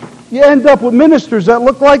hermeneutics, you end up with ministers that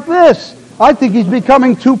look like this. I think he's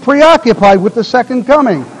becoming too preoccupied with the second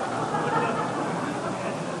coming.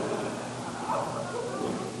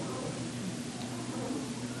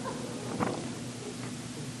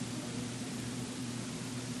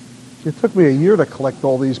 It took me a year to collect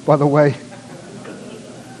all these, by the way.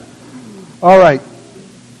 All right.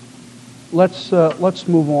 Let's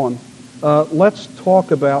move on. Let's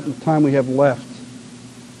talk about, in the time we have left,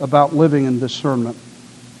 about living in discernment.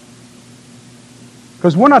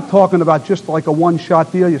 Because we're not talking about just like a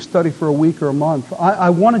one-shot deal, you study for a week or a month. I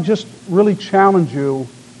want to just really challenge you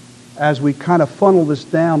as we kind of funnel this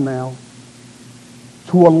down now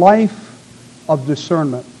to a life of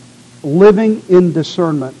discernment, living in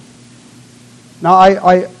discernment. Now,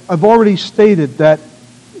 I've already stated that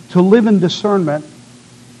to live in discernment,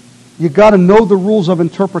 you've got to know the rules of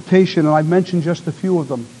interpretation, and I've mentioned just a few of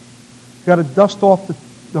them. You've got to dust off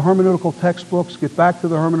the hermeneutical textbooks, get back to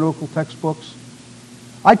the hermeneutical textbooks.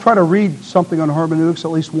 I try to read something on hermeneutics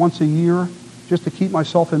at least once a year, just to keep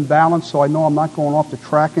myself in balance so I know I'm not going off the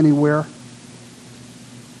track anywhere.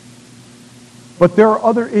 But there are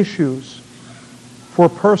other issues for a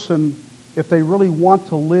person if they really want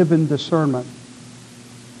to live in discernment.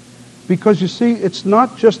 Because you see, it's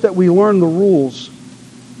not just that we learn the rules,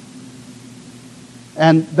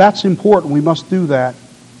 and that's important, we must do that.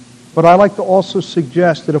 But I like to also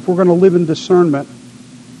suggest that if we're going to live in discernment,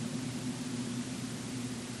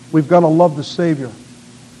 we've got to love the Savior.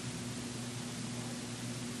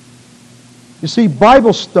 You see,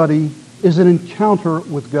 Bible study is an encounter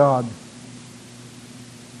with God.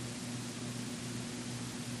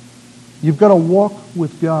 You've got to walk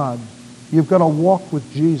with God. You've got to walk with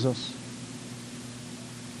Jesus.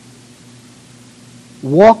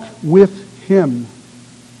 Walk with Him.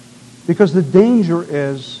 Because the danger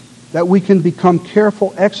is that we can become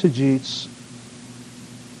careful exegetes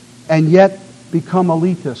and yet become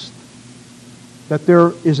elitist. That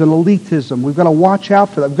there is an elitism. We've got to watch out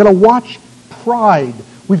for that. We've got to watch pride.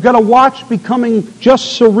 We've got to watch becoming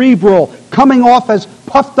just cerebral, coming off as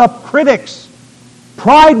puffed up critics.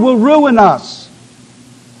 Pride will ruin us.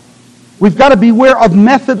 We've got to beware of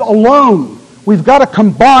method alone. We've got to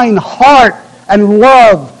combine heart and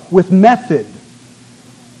love with method.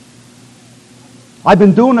 I've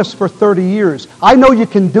been doing this for 30 years. I know you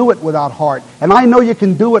can do it without heart. And I know you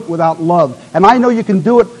can do it without love. And I know you can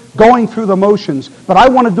do it going through the motions. But I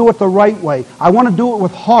want to do it the right way. I want to do it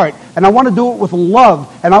with heart. And I want to do it with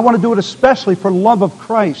love. And I want to do it especially for love of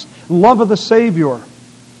Christ, love of the Savior.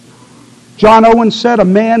 John Owen said, a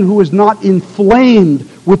man who is not inflamed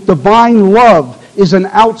with divine love is an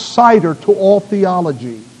outsider to all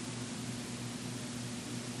theology.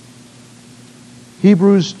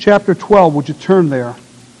 Hebrews chapter 12, would you turn there?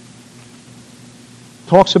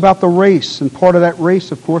 Talks about the race, and part of that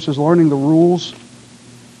race, of course, is learning the rules.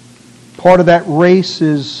 Part of that race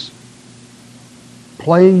is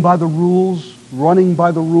playing by the rules, running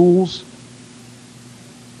by the rules.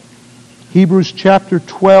 Hebrews chapter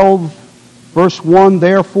 12, verse 1,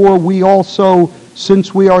 therefore we also,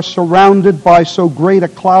 since we are surrounded by so great a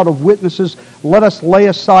cloud of witnesses, let us lay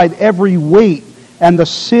aside every weight and the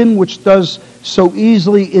sin which does so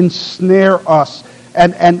easily ensnare us.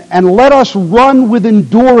 And let us run with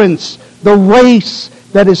endurance the race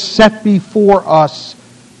that is set before us,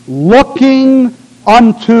 looking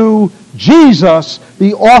unto Jesus,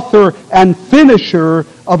 the author and finisher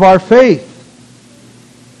of our faith.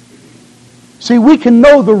 See, we can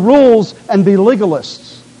know the rules and be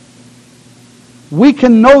legalists. We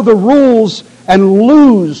can know the rules and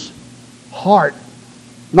lose heart,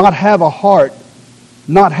 not have a heart,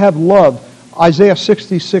 not have love. Isaiah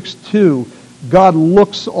 66:2, God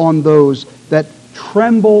looks on those that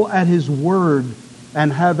tremble at His word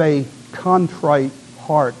and have a contrite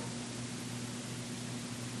heart.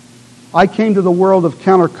 I came to the world of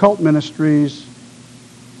counter-cult ministries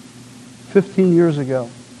 15 years ago.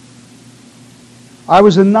 I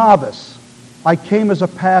was a novice. I came as a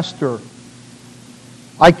pastor.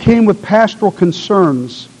 I came with pastoral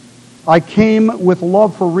concerns. I came with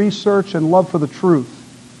love for research and love for the truth.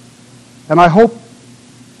 And I hope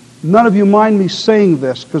none of you mind me saying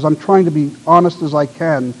this, because I'm trying to be honest as I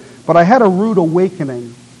can, but I had a rude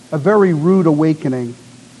awakening, a very rude awakening.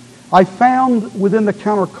 I found within the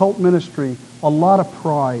counter-cult ministry a lot of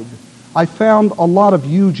pride. I found a lot of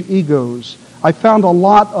huge egos. I found a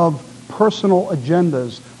lot of personal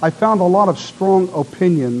agendas. I found a lot of strong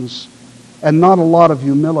opinions and not a lot of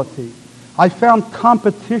humility. I found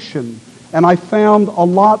competition, and I found a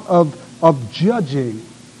lot of judging,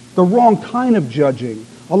 the wrong kind of judging,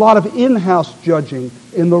 a lot of in-house judging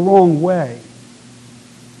in the wrong way.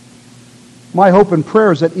 My hope and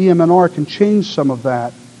prayer is that EM&R can change some of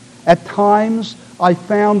that. At times, I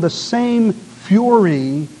found the same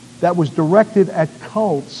fury that was directed at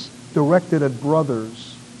cults, directed at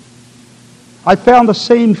brothers. I found the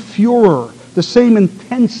same furor, the same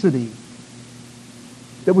intensity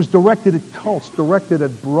that was directed at cults, directed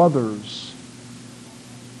at brothers.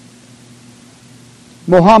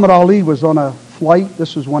 Muhammad Ali was on a flight.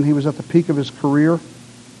 This was when he was at the peak of his career.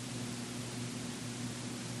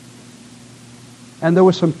 And there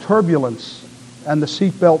was some turbulence, and the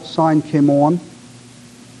seatbelt sign came on.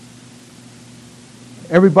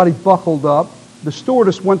 Everybody buckled up. The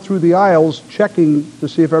stewardess went through the aisles checking to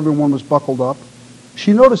see if everyone was buckled up.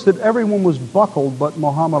 She noticed that everyone was buckled but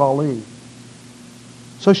Muhammad Ali.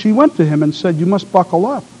 So she went to him and said, "You must buckle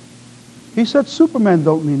up." He said, "Superman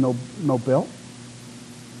don't need no belt."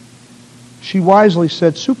 She wisely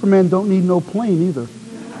said, "Superman don't need no plane either."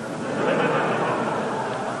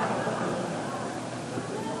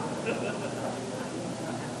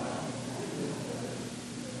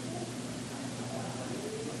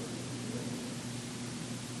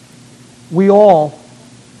 We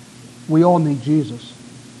all need Jesus.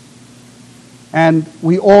 And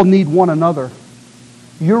we all need one another.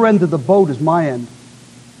 Your end of the boat is my end.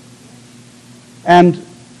 And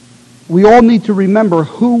we all need to remember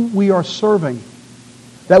who we are serving.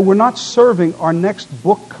 That we're not serving our next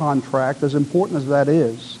book contract, as important as that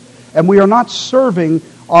is. And we are not serving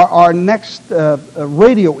our next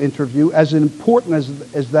radio interview, as important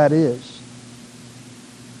as that is.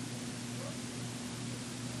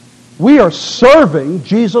 We are serving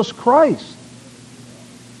Jesus Christ.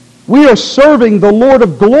 We are serving the Lord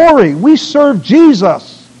of glory. We serve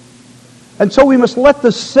Jesus. And so we must let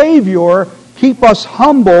the Savior keep us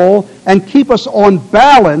humble and keep us on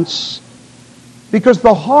balance, because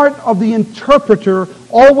the heart of the interpreter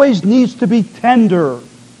always needs to be tender,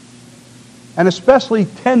 and especially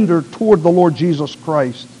tender toward the Lord Jesus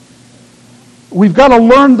Christ. We've got to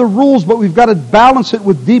learn the rules, but we've got to balance it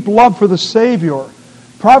with deep love for the Savior.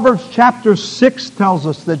 Proverbs chapter 6 tells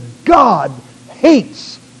us that God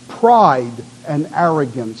hates pride and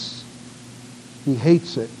arrogance. He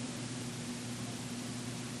hates it.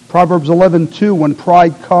 Proverbs 11:2, when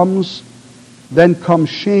pride comes, then comes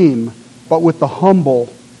shame, but with the humble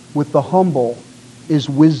is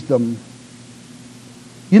wisdom.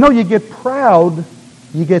 You know, you get proud,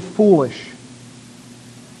 you get foolish.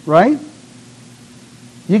 Right?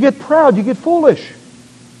 You get proud, you get foolish.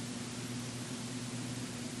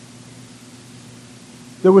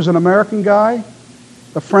 There was an American guy,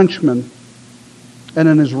 a Frenchman, and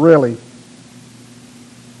an Israeli.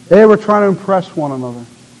 They were trying to impress one another.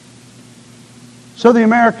 So the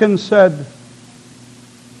American said,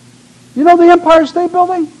 "You know the Empire State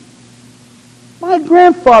Building? My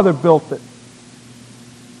grandfather built it."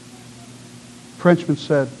 The Frenchman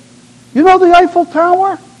said, "You know the Eiffel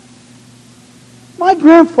Tower? My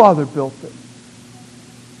grandfather built it."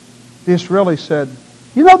 The Israeli said,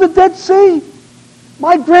 "You know the Dead Sea?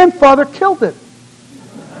 My grandfather killed it."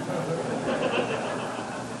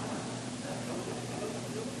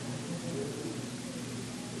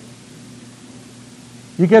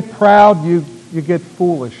 You get proud, you get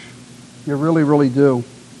foolish. You really, really do.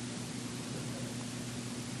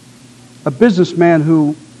 A businessman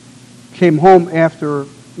who came home after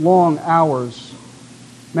long hours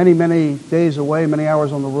many, many days away, many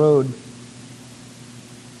hours on the road.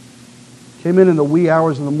 Came in the wee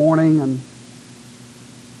hours of the morning and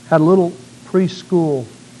had a little preschool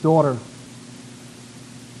daughter.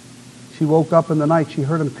 She woke up in the night. She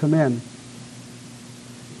heard him come in.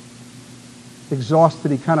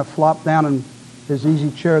 Exhausted, he kind of flopped down in his easy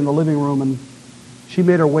chair in the living room, and she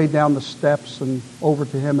made her way down the steps and over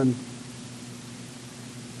to him and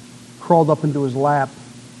crawled up into his lap.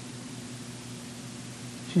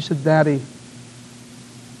 She said, "Daddy,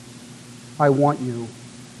 I want you."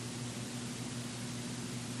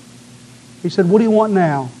 He said, "What do you want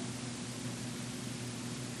now?"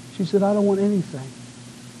 She said, "I don't want anything.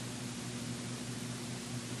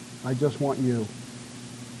 I just want you."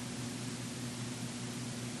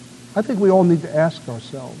 I think we all need to ask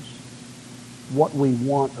ourselves what we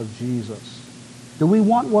want of Jesus. Do we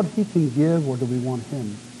want what he can give, or do we want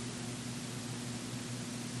him?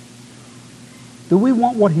 Do we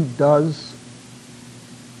want what he does,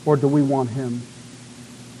 or do we want him?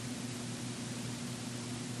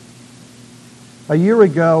 A year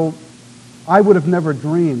ago, I would have never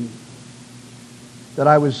dreamed that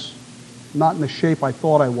I was not in the shape I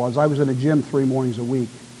thought I was. I was in a gym 3 mornings a week.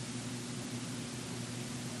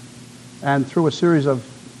 And through a series of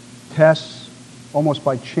tests, almost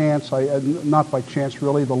by chance, not by chance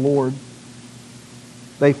really, the Lord,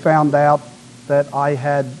 they found out that I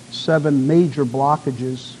had 7 major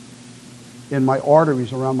blockages in my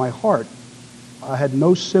arteries around my heart. I had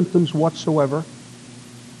no symptoms whatsoever,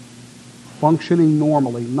 functioning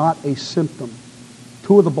normally, not a symptom.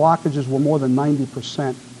 2 of the blockages were more than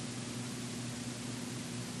 90%.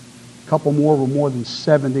 A couple more were more than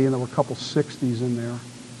 70, and there were a couple 60s in there.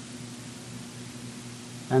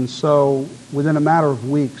 And so, within a matter of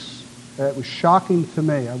weeks, it was shocking to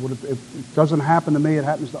me. It doesn't happen to me, it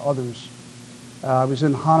happens to others. I was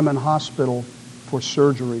in Hahnemann Hospital for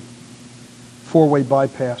surgery, 4-way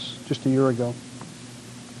bypass, just a year ago.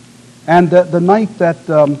 And the night that,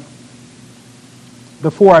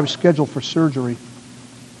 before I was scheduled for surgery,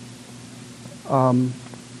 it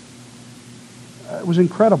was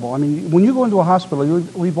incredible. I mean, when you go into a hospital, you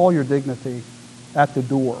leave all your dignity at the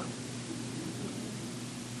door.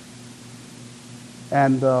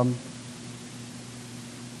 And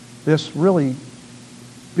this really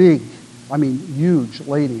big, huge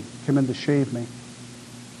lady came in to shave me.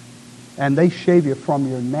 And they shave you from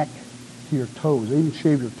your neck to your toes. They even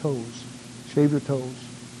shave your toes. Shave your toes.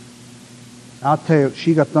 I'll tell you,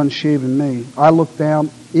 she got done shaving me. I looked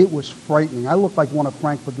down. It was frightening. I looked like one of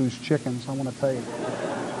Frank Padue's chickens, I want to tell you.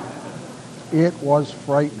 It was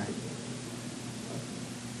frightening.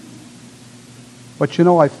 But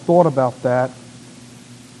I've thought about that.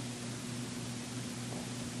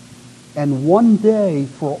 And one day,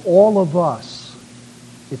 for all of us,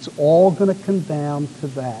 it's all going to come down to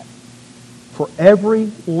that. For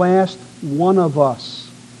every last one of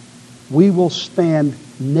us, we will stand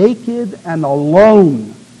naked and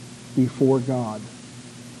alone before God.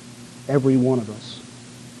 Every one of us.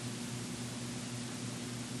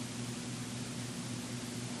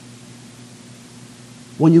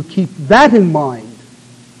 When you keep that in mind,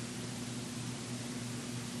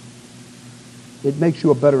 it makes you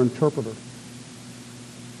a better interpreter,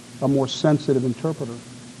 a more sensitive interpreter.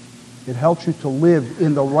 It helps you to live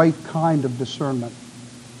in the right kind of discernment.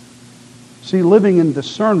 See, living in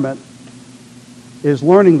discernment is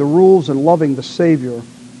learning the rules and loving the Savior.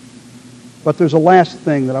 But there's a last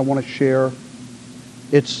thing that I want to share.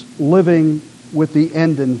 It's living with the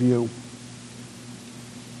end in view.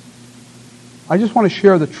 I just want to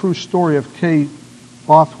share the true story of Kay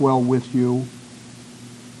Bothwell with you.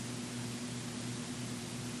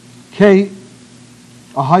 Kay,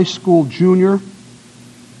 a high school junior,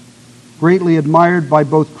 greatly admired by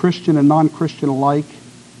both Christian and non-Christian alike.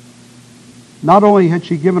 Not only had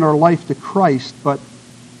she given her life to Christ, but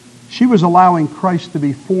she was allowing Christ to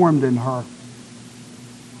be formed in her.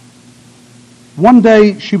 One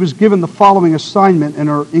day, she was given the following assignment in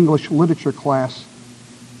her English literature class.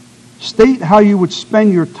 State how you would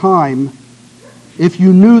spend your time if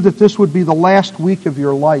you knew that this would be the last week of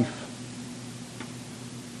your life.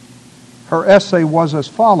 Her essay was as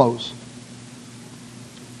follows.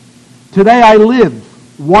 Today I live.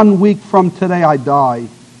 1 week from today I die.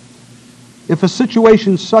 If a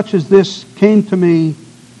situation such as this came to me,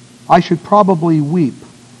 I should probably weep.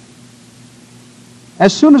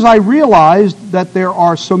 As soon as I realized that there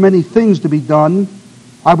are so many things to be done,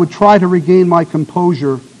 I would try to regain my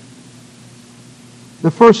composure.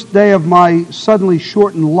 The first day of my suddenly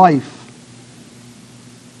shortened life,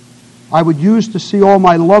 I would use to see all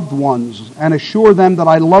my loved ones and assure them that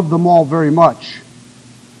I love them all very much.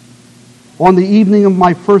 On the evening of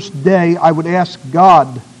my first day, I would ask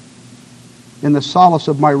God, in the solace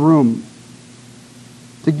of my room,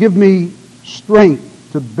 to give me strength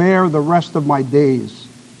to bear the rest of my days,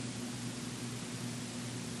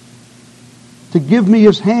 to give me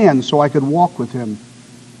His hand so I could walk with Him.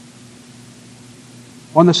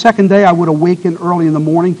 On the second day, I would awaken early in the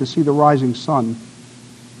morning to see the rising sun,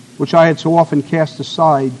 which I had so often cast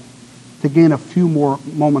aside to gain a few more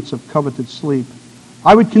moments of coveted sleep.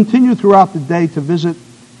 I would continue throughout the day to visit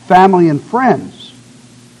family and friends,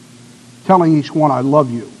 telling each one, I love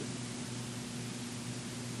you.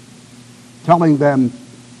 Telling them,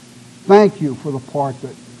 thank you for the part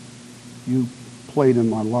that you played in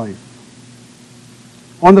my life.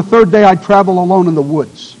 On the third day, I'd travel alone in the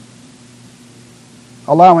woods,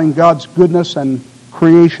 allowing God's goodness and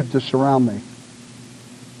creation to surround me.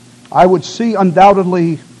 I would see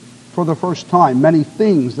undoubtedly for the first time many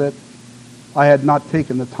things that I had not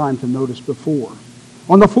taken the time to notice before.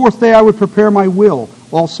 On the fourth day, I would prepare my will.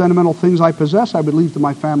 All sentimental things I possess, I would leave to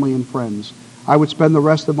my family and friends. I would spend the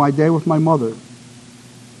rest of my day with my mother.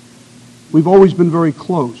 We've always been very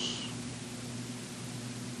close.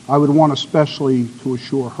 I would want especially to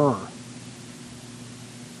assure her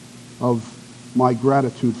of my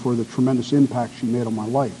gratitude for the tremendous impact she made on my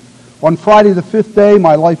life. On Friday, the fifth day,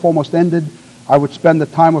 my life almost ended. I would spend the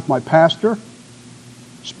time with my pastor,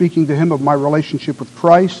 speaking to him of my relationship with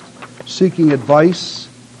Christ, seeking advice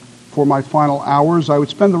for my final hours. I would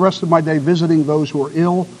spend the rest of my day visiting those who are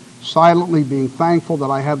ill, silently being thankful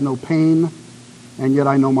that I have no pain, and yet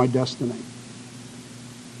I know my destiny.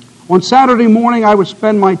 On Saturday morning, I would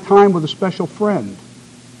spend my time with a special friend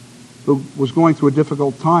who was going through a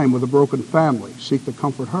difficult time with a broken family, seek to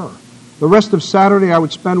comfort her. The rest of Saturday, I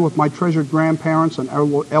would spend with my treasured grandparents and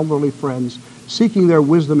elderly friends, seeking their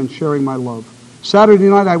wisdom and sharing my love. Saturday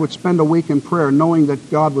night, I would spend awake in prayer, knowing that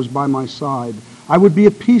God was by my side. I would be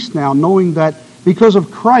at peace now, knowing that because of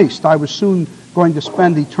Christ, I was soon going to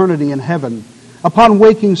spend eternity in heaven. Upon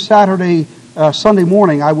waking Sunday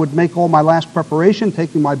morning, I would make all my last preparation,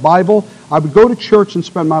 taking my Bible. I would go to church and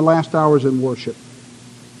spend my last hours in worship,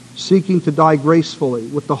 seeking to die gracefully,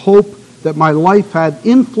 with the hope that my life had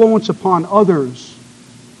influence upon others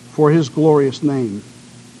for His glorious name.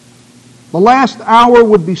 The last hour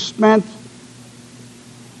would be spent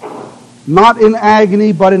not in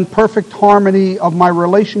agony, but in perfect harmony of my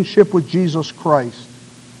relationship with Jesus Christ.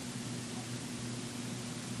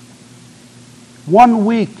 1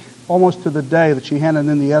 week, almost to the day that she handed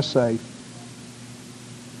in the essay,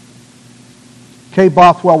 Kay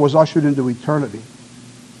Bothwell was ushered into eternity.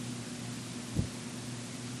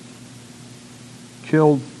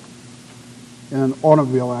 Killed in an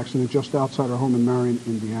automobile accident just outside her home in Marion,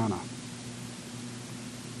 Indiana.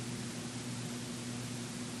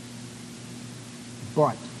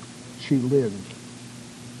 But she lived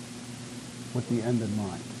with the end in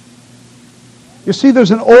mind. You see,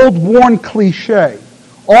 there's an old worn cliche.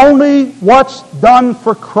 Only what's done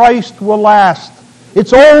for Christ will last.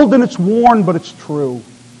 It's old and it's worn, but it's true.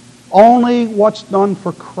 Only what's done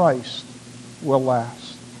for Christ will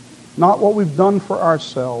last. Not what we've done for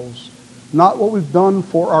ourselves. Not what we've done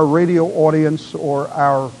for our radio audience or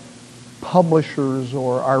our publishers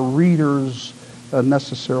or our readers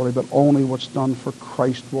necessarily, but only what's done for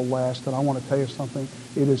Christ will last. And I want to tell you something.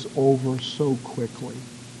 It is over so quickly.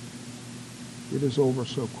 It is over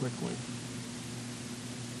so quickly.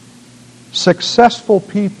 Successful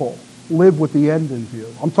people live with the end in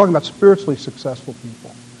view. I'm talking about spiritually successful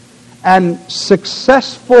people. And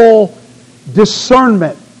successful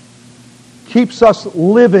discernment keeps us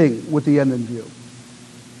living with the end in view.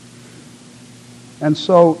 And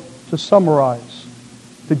so, to summarize,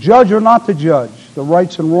 to judge or not to judge the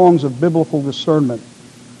rights and wrongs of biblical discernment,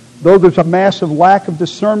 though there's a massive lack of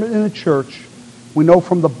discernment in the church, we know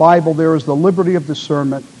from the Bible there is the liberty of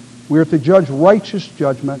discernment. We are to judge righteous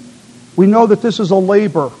judgment. We know that this is a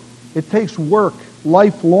labor. It takes work,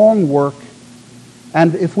 lifelong work.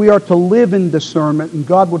 And if we are to live in discernment, and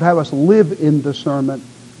God would have us live in discernment,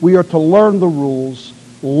 we are to learn the rules,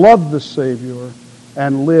 love the Savior,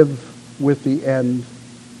 and live with the end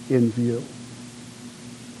in view.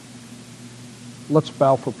 Let's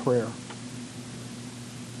bow for prayer.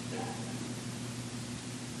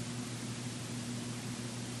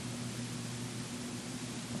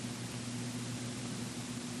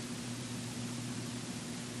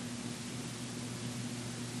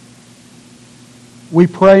 We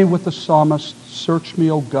pray with the psalmist, "Search me,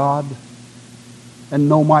 O God, and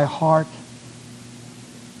know my heart.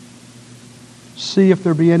 See if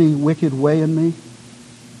there be any wicked way in me.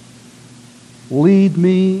 Lead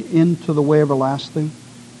me into the way everlasting."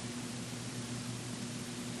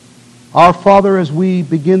 Our Father, as we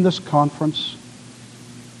begin this conference,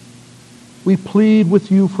 we plead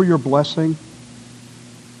with you for your blessing.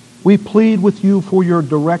 We plead with you for your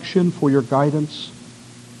direction, for your guidance.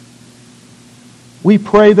 We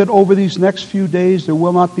pray that over these next few days there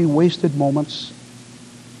will not be wasted moments,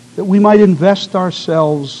 that we might invest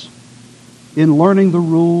ourselves in learning the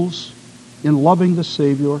rules, in loving the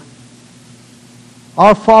Savior.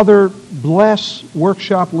 Our Father, bless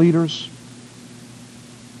workshop leaders.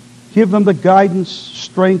 Give them the guidance,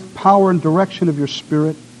 strength, power, and direction of your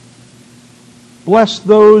Spirit. Bless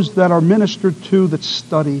those that are ministered to, that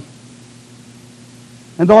study.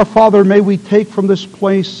 And our Father, may we take from this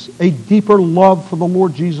place a deeper love for the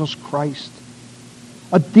Lord Jesus Christ,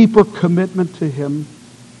 a deeper commitment to Him.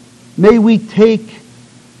 May we take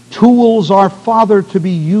tools, our Father, to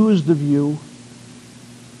be used of you,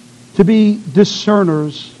 to be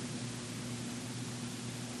discerners,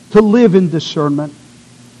 to live in discernment,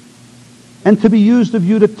 and to be used of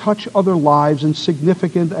you to touch other lives in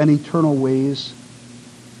significant and eternal ways.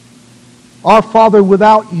 Our Father,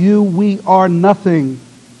 without you we are nothing.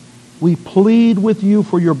 We plead with you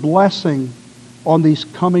for your blessing on these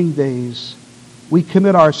coming days. We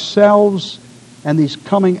commit ourselves and these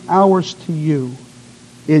coming hours to you.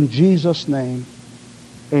 In Jesus' name,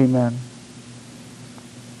 amen.